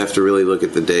building. I'd have to really look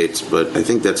at the dates, but I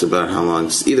think that's about how long.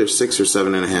 It's either 6 or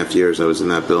 7.5 years I was in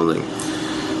that building,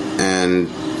 and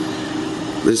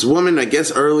this woman, I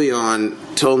guess early on,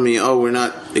 told me, we're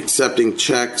not accepting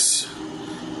checks.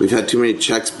 We've had too many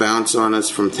checks bounce on us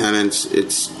from tenants.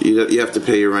 You have to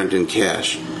pay your rent in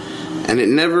cash. And I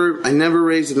never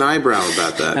raised an eyebrow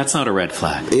about that. That's not a red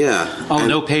flag. Yeah. Oh,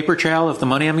 no paper trail of the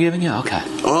money I'm giving you? Okay.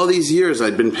 All these years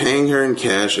I'd been paying her in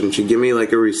cash, and she'd give me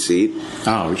like a receipt.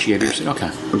 Oh, she gave you a receipt?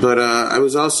 Okay. But I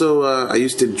was also, I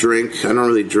used to drink. I don't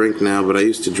really drink now, but I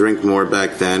used to drink more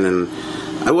back then, and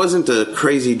I wasn't a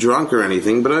crazy drunk or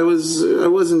anything, but I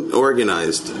wasn't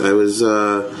organized. I was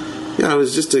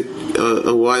just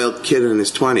a wild kid in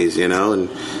his 20s, and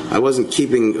I wasn't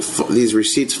keeping these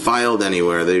receipts filed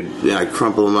anywhere. I'd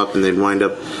crumple them up and they'd wind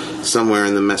up somewhere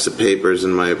in the mess of papers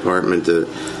in my apartment.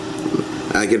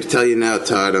 I can tell you now,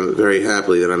 Todd, I'm very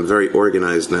happily that I'm very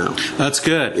organized now. That's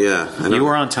good. Yeah. You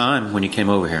were on time when you came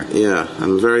over here. Yeah,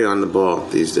 I'm very on the ball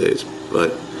these days,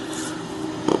 but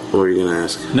What were you going to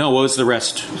ask? No, what was the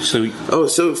rest?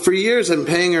 So for years I'm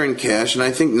paying her in cash, and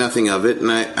I think nothing of it.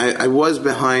 And I was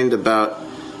behind about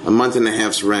a month and a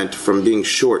half's rent from being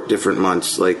short different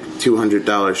months, like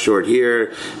 $200 short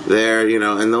here, there,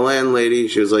 And the landlady,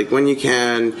 she was like, when you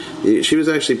can. She was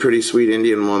actually a pretty sweet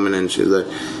Indian woman, and she was like,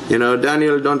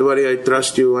 Daniel, don't worry, I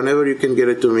trust you. Whenever you can get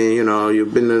it to me,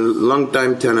 you've been a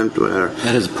long-time tenant. Whatever.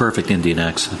 That is a perfect Indian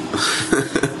accent.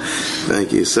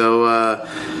 Thank you. So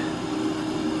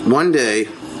one day,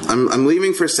 I'm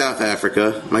leaving for South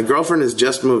Africa. My girlfriend has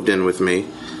just moved in with me.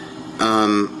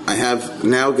 I have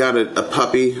now got a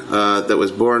puppy that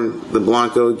was born. The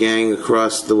Blanco gang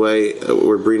across the way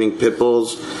were breeding pit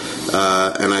bulls,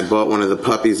 and I bought one of the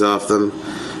puppies off them.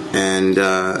 And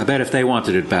I bet if they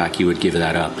wanted it back, you would give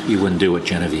that up. You wouldn't do what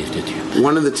Genevieve did to you.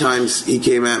 One of the times he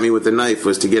came at me with a knife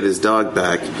was to get his dog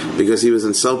back because he was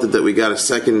insulted that we got a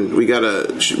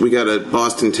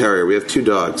Boston Terrier. We have 2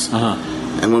 dogs.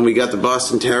 And when we got the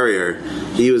Boston Terrier,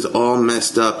 he was all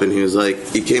messed up, and he was like,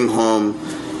 he came home.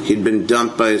 He'd been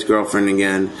dumped by his girlfriend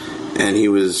again, and he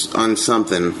was on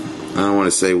something. I don't want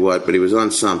to say what, but he was on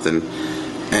something.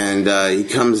 And he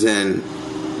comes in,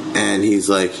 and he's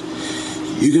like,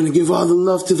 you're going to give all the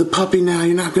love to the puppy now?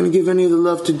 You're not going to give any of the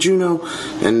love to Juno?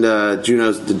 And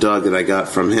Juno's the dog that I got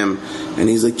from him. And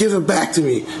he's like, give her back to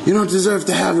me. You don't deserve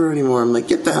to have her anymore. I'm like,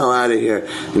 get the hell out of here.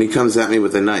 And he comes at me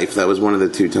with a knife. That was one of the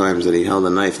 2 times that he held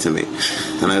a knife to me.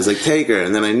 And I was like, take her.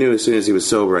 And then I knew as soon as he was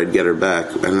sober, I'd get her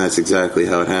back. And that's exactly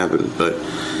how it happened. But,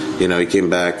 he came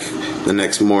back the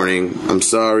next morning. I'm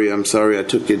sorry, I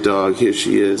took your dog. Here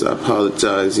she is. I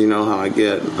apologize. You know how I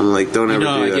get. I'm like, don't ever do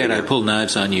that. You know how I get. I pull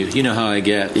knives on you. You know how I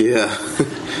get. Yeah.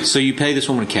 So you pay this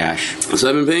woman cash. So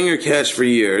I've been paying her cash for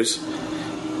years.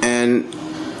 And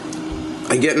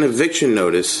I get an eviction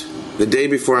notice the day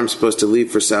before I'm supposed to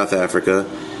leave for South Africa.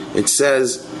 It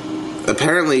says,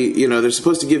 apparently, they're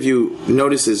supposed to give you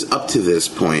notices up to this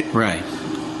point. Right.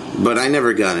 But I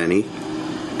never got any.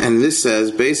 And this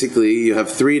says, basically, you have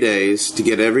 3 days to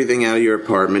get everything out of your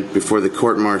apartment before the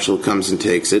court martial comes and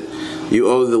takes it. You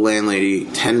owe the landlady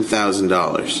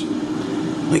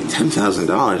 $10,000. Like,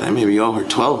 $10,000? I maybe owe her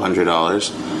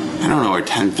 $1,200. I don't owe her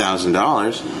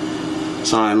 $10,000.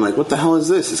 So I'm like, what the hell is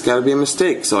this? It's got to be a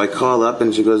mistake. So I call up,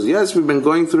 and she goes, yes, we've been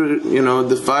going through,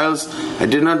 the files. I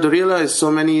did not realize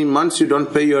so many months you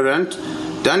don't pay your rent.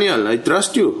 Daniel, I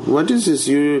trust you. What is this?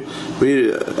 We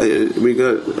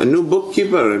got a new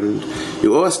bookkeeper, and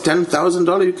you owe us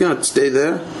 $10,000. You cannot stay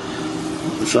there.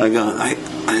 So I go,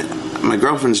 my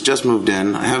girlfriend's just moved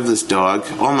in. I have this dog,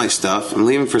 all my stuff. I'm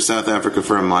leaving for South Africa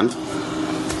for a month.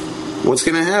 What's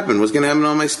going to happen? What's going to happen to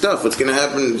all my stuff? What's going to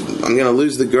happen? I'm going to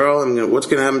lose the girl. What's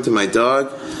going to happen to my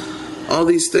dog? All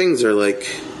these things are like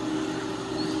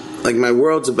my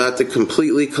world's about to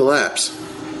completely collapse.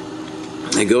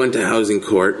 I go into housing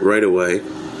court right away,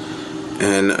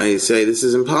 and I say, this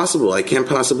is impossible. I can't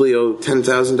possibly owe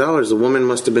 $10,000. The woman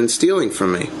must have been stealing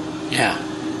from me. Yeah.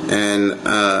 And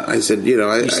I said,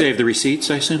 You saved the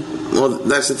receipts, I assume? Well,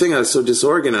 that's the thing. I was so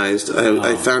disorganized.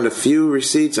 I found a few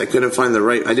receipts. I couldn't find the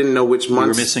right. I didn't know which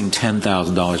months. You were missing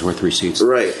 $10,000 worth of receipts.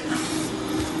 Right.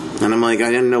 And I'm like, I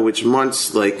didn't know which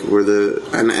months, were the...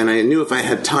 And I knew if I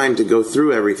had time to go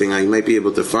through everything, I might be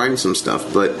able to find some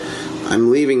stuff. But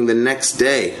I'm leaving the next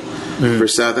day for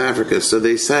South Africa. So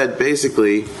they said,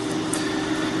 basically,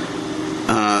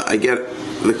 I get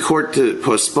the court to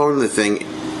postpone the thing.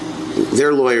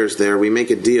 Their lawyer's there. We make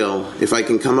a deal. If I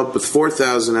can come up with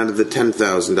 $4,000 out of the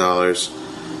 $10,000,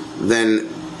 then...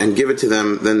 and give it to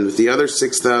them, then with the other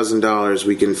 $6,000,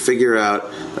 we can figure out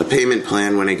a payment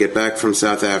plan when I get back from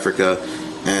South Africa,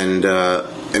 and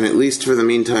at least for the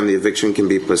meantime, the eviction can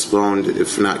be postponed,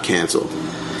 if not canceled.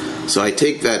 So I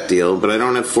take that deal, but I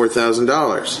don't have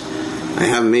 $4,000. I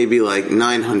have maybe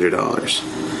 $900.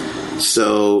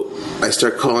 So I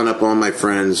start calling up all my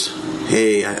friends.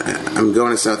 Hey, I'm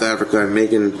going to South Africa. I'm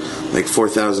making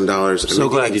 $4,000. So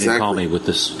glad you didn't call me with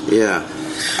this. Yeah.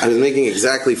 I was making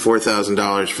exactly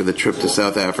 $4,000 for the trip to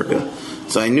South Africa.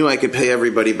 So I knew I could pay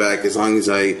everybody back as long as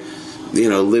I,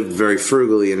 lived very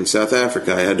frugally in South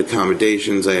Africa. I had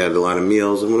accommodations, I had a lot of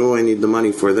meals, and what do I need the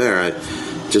money for there? I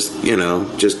just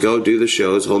go do the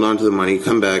shows, hold on to the money,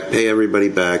 come back, pay everybody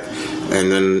back,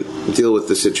 and then deal with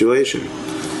the situation.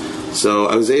 So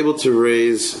I was able to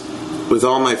raise, with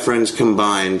all my friends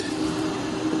combined,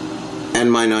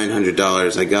 and my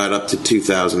 $900, I got up to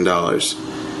 $2,000.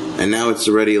 And now it's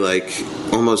already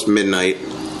almost midnight.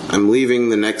 I'm leaving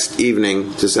the next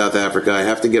evening to South Africa. I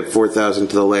have to get $4,000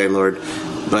 to the landlord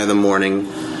by the morning.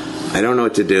 I don't know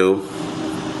what to do.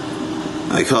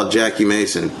 I called Jackie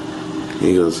Mason.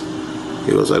 He goes,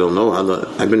 I don't know.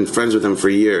 I've been friends with him for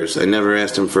years. I never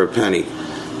asked him for a penny.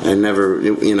 I never, I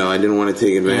didn't want to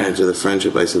take advantage of the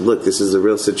friendship. I said, look, this is the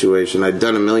real situation. I'd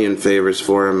done a million favors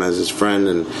for him as his friend,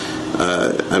 and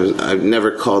I've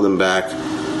never called him back.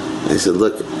 I said,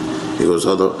 look, he goes,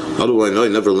 how do I know? I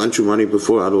never lent you money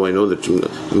before. How do I know that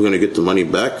I'm going to get the money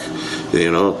back? I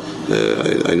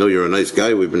know you're a nice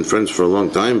guy. We've been friends for a long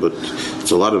time, but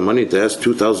it's a lot of money to ask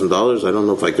 $2,000. I don't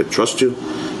know if I could trust you.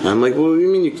 And I'm like, well, you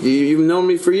mean you've known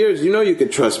me for years? You know you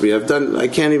could trust me. I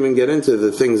can't even get into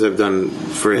the things I've done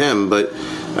for him, but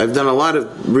I've done a lot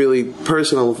of really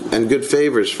personal and good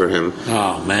favors for him.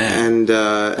 Oh, man.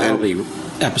 That'll be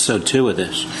episode 2 of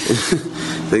this.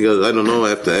 He goes, I don't know. I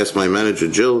have to ask my manager,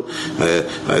 Jill.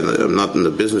 I'm not in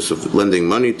the business of lending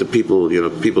money to people.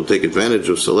 People take advantage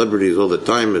of celebrities all the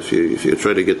time. If you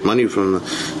try to get money from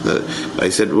I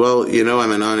said, well,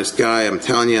 I'm an honest guy. I'm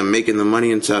telling you, I'm making the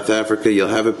money in South Africa. You'll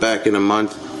have it back in a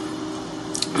month.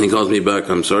 And he calls me back.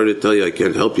 I'm sorry to tell you, I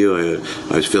can't help you.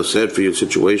 I feel sad for your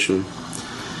situation.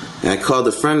 And I called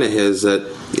a friend of his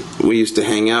that we used to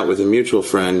hang out with, a mutual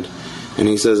friend. And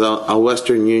he says, I'll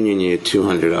Western Union you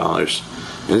 $200.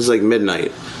 And it's like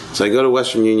midnight. So I go to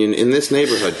Western Union in this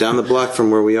neighborhood, down the block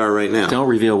from where we are right now. Don't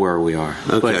reveal where we are.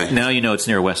 Okay. But now it's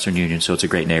near Western Union, so it's a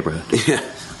great neighborhood. Yeah.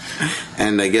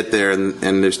 And I get there, and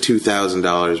there's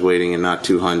 $2,000 waiting and not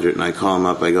 $200. And I call him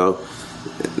up. I go,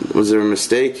 was there a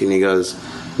mistake? And he goes,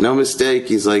 no mistake.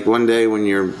 He's like, one day when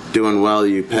you're doing well,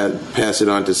 you pass it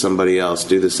on to somebody else.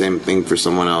 Do the same thing for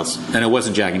someone else. And it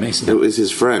wasn't Jackie Mason. It was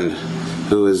his friend,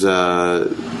 who was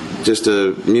just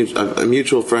a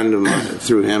mutual friend of mine,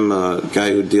 through him, a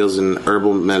guy who deals in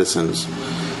herbal medicines.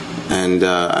 And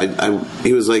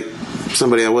he was like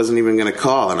somebody I wasn't even going to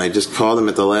call, and I just called him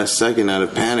at the last second out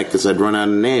of panic because I'd run out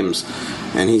of names.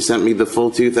 And he sent me the full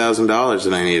 $2,000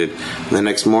 that I needed. And the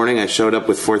next morning, I showed up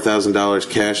with $4,000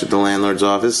 cash at the landlord's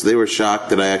office. They were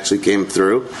shocked that I actually came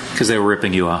through. Because they were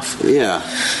ripping you off. Yeah.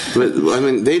 But,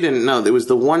 they didn't know. There was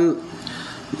the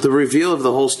reveal of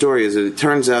the whole story is that it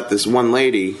turns out this one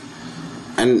lady,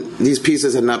 and these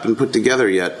pieces had not been put together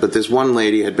yet, but this one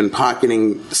lady had been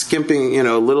skimming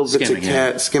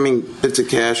bits of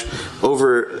cash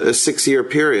over a 6-year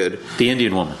period. The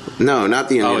Indian woman? No, not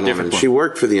the Indian woman. One. She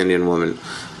worked for the Indian woman.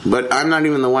 But I'm not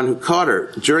even the one who caught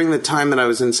her. During the time that I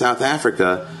was in South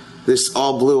Africa, this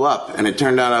all blew up, and it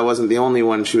turned out I wasn't the only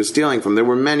one she was stealing from. There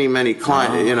were many, many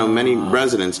clients, many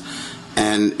residents,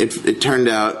 and it turned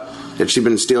out that she'd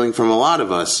been stealing from a lot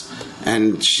of us.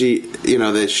 And she,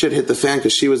 the shit hit the fan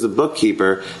because she was the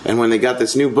bookkeeper. And when they got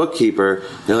this new bookkeeper,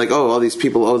 they're like, oh, all these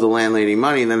people owe the landlady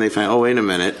money. And then they find, oh, wait a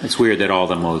minute. It's weird that all of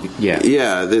them will, yeah.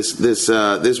 Yeah,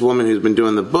 this woman who's been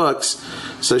doing the books.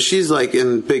 So she's like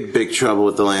in big trouble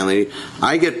with the landlady.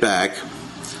 I get back.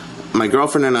 My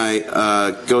girlfriend and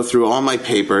I go through all my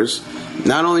papers.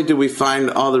 Not only do we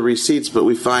find all the receipts, but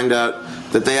we find out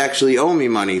that they actually owe me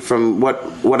money from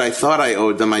what I thought I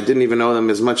owed them. I didn't even owe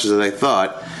them as much as I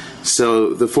thought.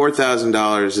 So the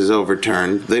 $4,000 is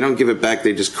overturned. They don't give it back.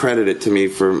 They just credit it to me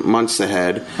for months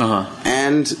ahead. Uh-huh.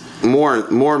 And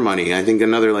more money. I think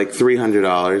another like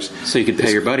 $300. So you could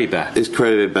pay your buddy back. Is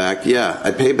credited back. Yeah. I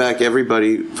pay back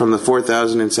everybody from the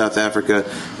 $4,000 in South Africa.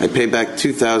 I pay back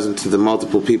 $2,000 to the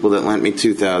multiple people that lent me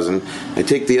 $2,000. I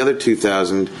take the other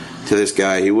 $2,000 to this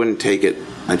guy. He wouldn't take it.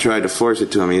 I tried to force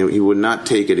it to him. He would not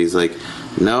take it. He's like,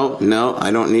 no,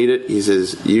 I don't need it. He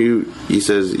says, you're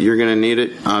going to need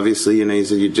it. Obviously, he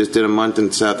said, you just did a month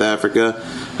in South Africa.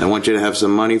 I want you to have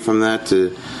some money from that.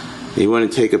 He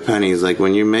wouldn't take a penny. He's like,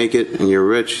 when you make it and you're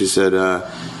rich, he said,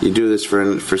 you do this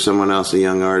for someone else, a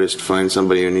young artist, find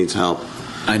somebody who needs help.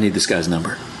 I need this guy's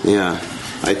number. Yeah.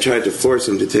 I tried to force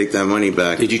him to take that money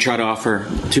back. Did you try to offer?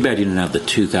 Too bad you didn't have the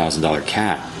 $2,000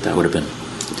 cap. That would have been.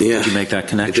 Yeah. Did you make that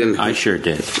connection? I sure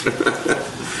did.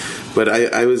 But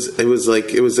it was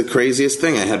the craziest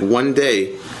thing. I had one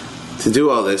day to do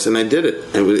all this, and I did it.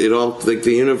 It all, like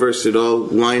the universe, it all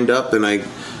lined up, and I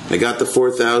got the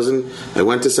 $4,000. I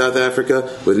went to South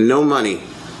Africa with no money.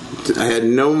 I had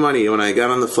no money when I got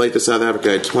on the flight to South Africa.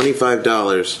 I had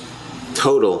 $25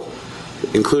 total,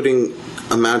 including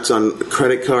amounts on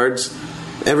credit cards,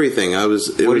 everything. How were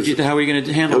you going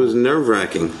to handle it? It was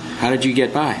nerve-wracking. How did you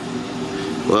get by?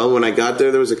 Well, when I got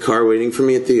there was a car waiting for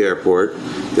me at the airport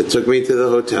that took me to the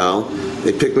hotel.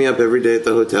 They picked me up every day at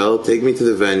the hotel, take me to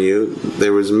the venue.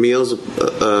 There was meals.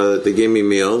 They gave me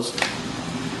meals.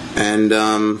 And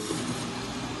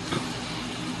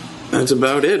that's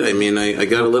about it. I mean, I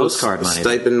got a little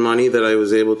stipend money that I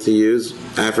was able to use.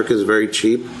 Africa's very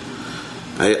cheap.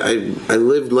 I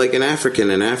lived like an African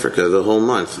in Africa the whole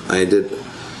month.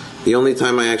 The only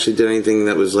time I actually did anything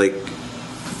that was like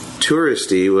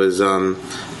touristy was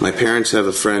my parents have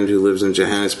a friend who lives in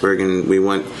Johannesburg, and we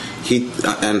went.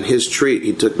 And his treat,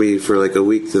 he took me for like a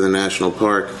week to the national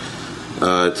park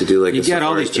to do like. You get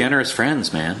all these generous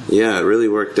friends, man. Yeah, it really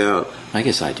worked out. I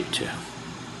guess I do too.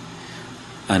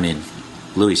 I mean,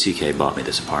 Louis C.K. bought me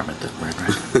this apartment, though, right?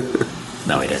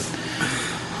 No, he didn't.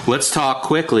 Let's talk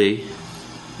quickly,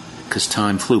 because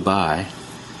time flew by.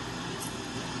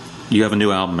 You have a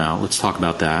new album out. Let's talk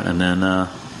about that, and then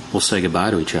we'll say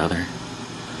goodbye to each other.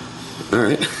 All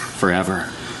right. Forever.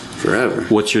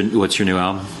 What's your new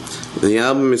album? The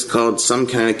album is called Some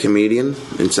Kind of Comedian.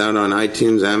 It's out on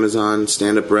iTunes, Amazon,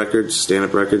 Stand Up Records,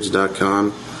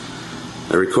 standuprecords.com.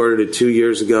 I recorded it 2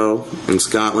 years ago in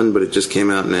Scotland, but it just came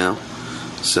out now.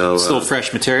 So still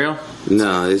fresh material?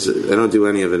 No, I don't do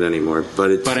any of it anymore.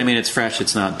 But I mean, it's fresh.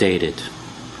 It's not dated.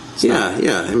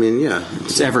 Yeah. I mean, yeah.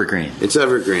 It's evergreen. It's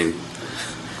evergreen.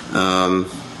 Buy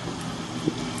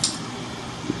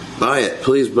it.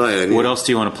 Please buy it. What else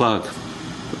do you want to plug?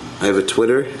 I have a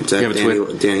Twitter. It's at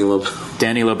Danny Lobel.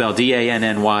 Danny Lobel.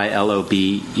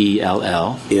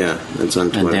 DANNYLOBELL. Yeah, that's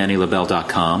on Twitter. And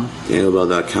DannyLobel.com.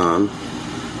 DannyLobel.com.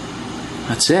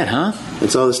 That's it, huh?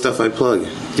 That's all the stuff I plug.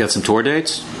 You got some tour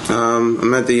dates?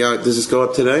 I'm at the... does this go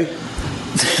up today?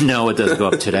 No, it doesn't go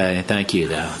up today. Thank you,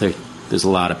 though. There's a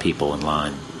lot of people in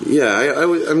line. Yeah,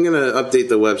 I'm going to update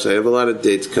the website. I have a lot of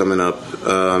dates coming up.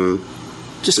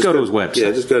 Just go to his website. Yeah,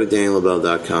 just go to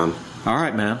DannyLobel.com. All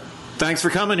right, man. Thanks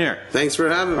for coming here. Thanks for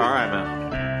having me. All right,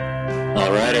 man.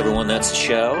 All right, everyone, that's the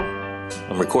show.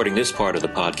 I'm recording this part of the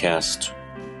podcast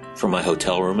from my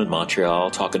hotel room in Montreal,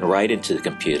 talking right into the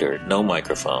computer, no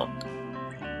microphone.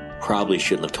 Probably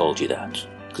shouldn't have told you that,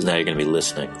 because now you're going to be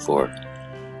listening for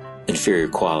inferior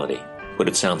quality, but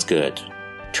it sounds good.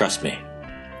 Trust me.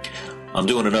 I'm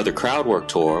doing another crowd work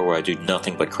tour where I do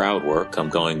nothing but crowd work. I'm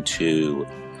going to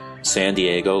San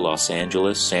Diego, Los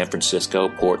Angeles, San Francisco,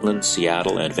 Portland,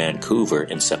 Seattle, and Vancouver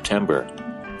in September.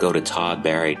 Go to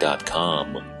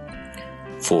toddbarry.com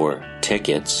for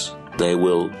tickets. They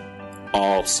will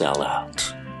all sell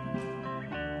out.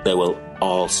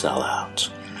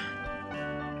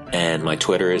 And my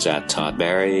Twitter is at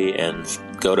toddbarry, and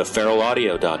go to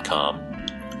feralaudio.com.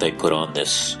 They put on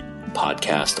this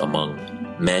podcast among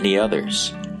many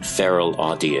others. Feral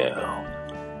Audio.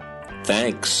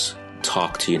 Thanks.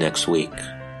 Talk to you next week.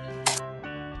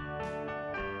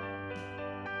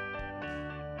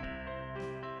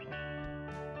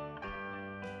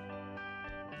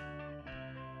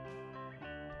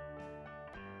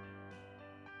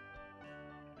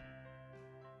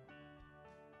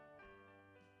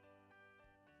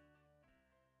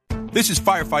 This is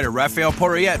firefighter Raphael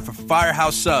Porriette for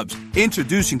Firehouse Subs.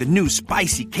 Introducing the new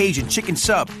spicy Cajun chicken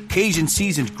sub. Cajun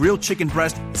seasoned grilled chicken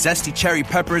breast, zesty cherry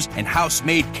peppers, and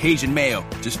house-made Cajun mayo.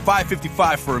 Just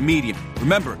 $5.55 for a medium.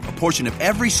 Remember, a portion of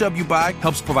every sub you buy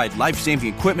helps provide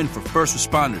life-saving equipment for first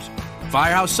responders.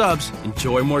 Firehouse Subs.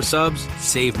 Enjoy more subs,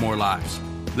 save more lives.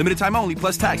 Limited time only,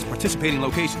 plus tax. Participating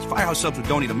locations. Firehouse Subs will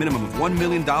donate a minimum of $1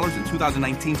 million in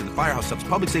 2019 to the Firehouse Subs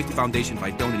Public Safety Foundation by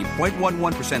donating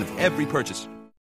 0.11% of every purchase.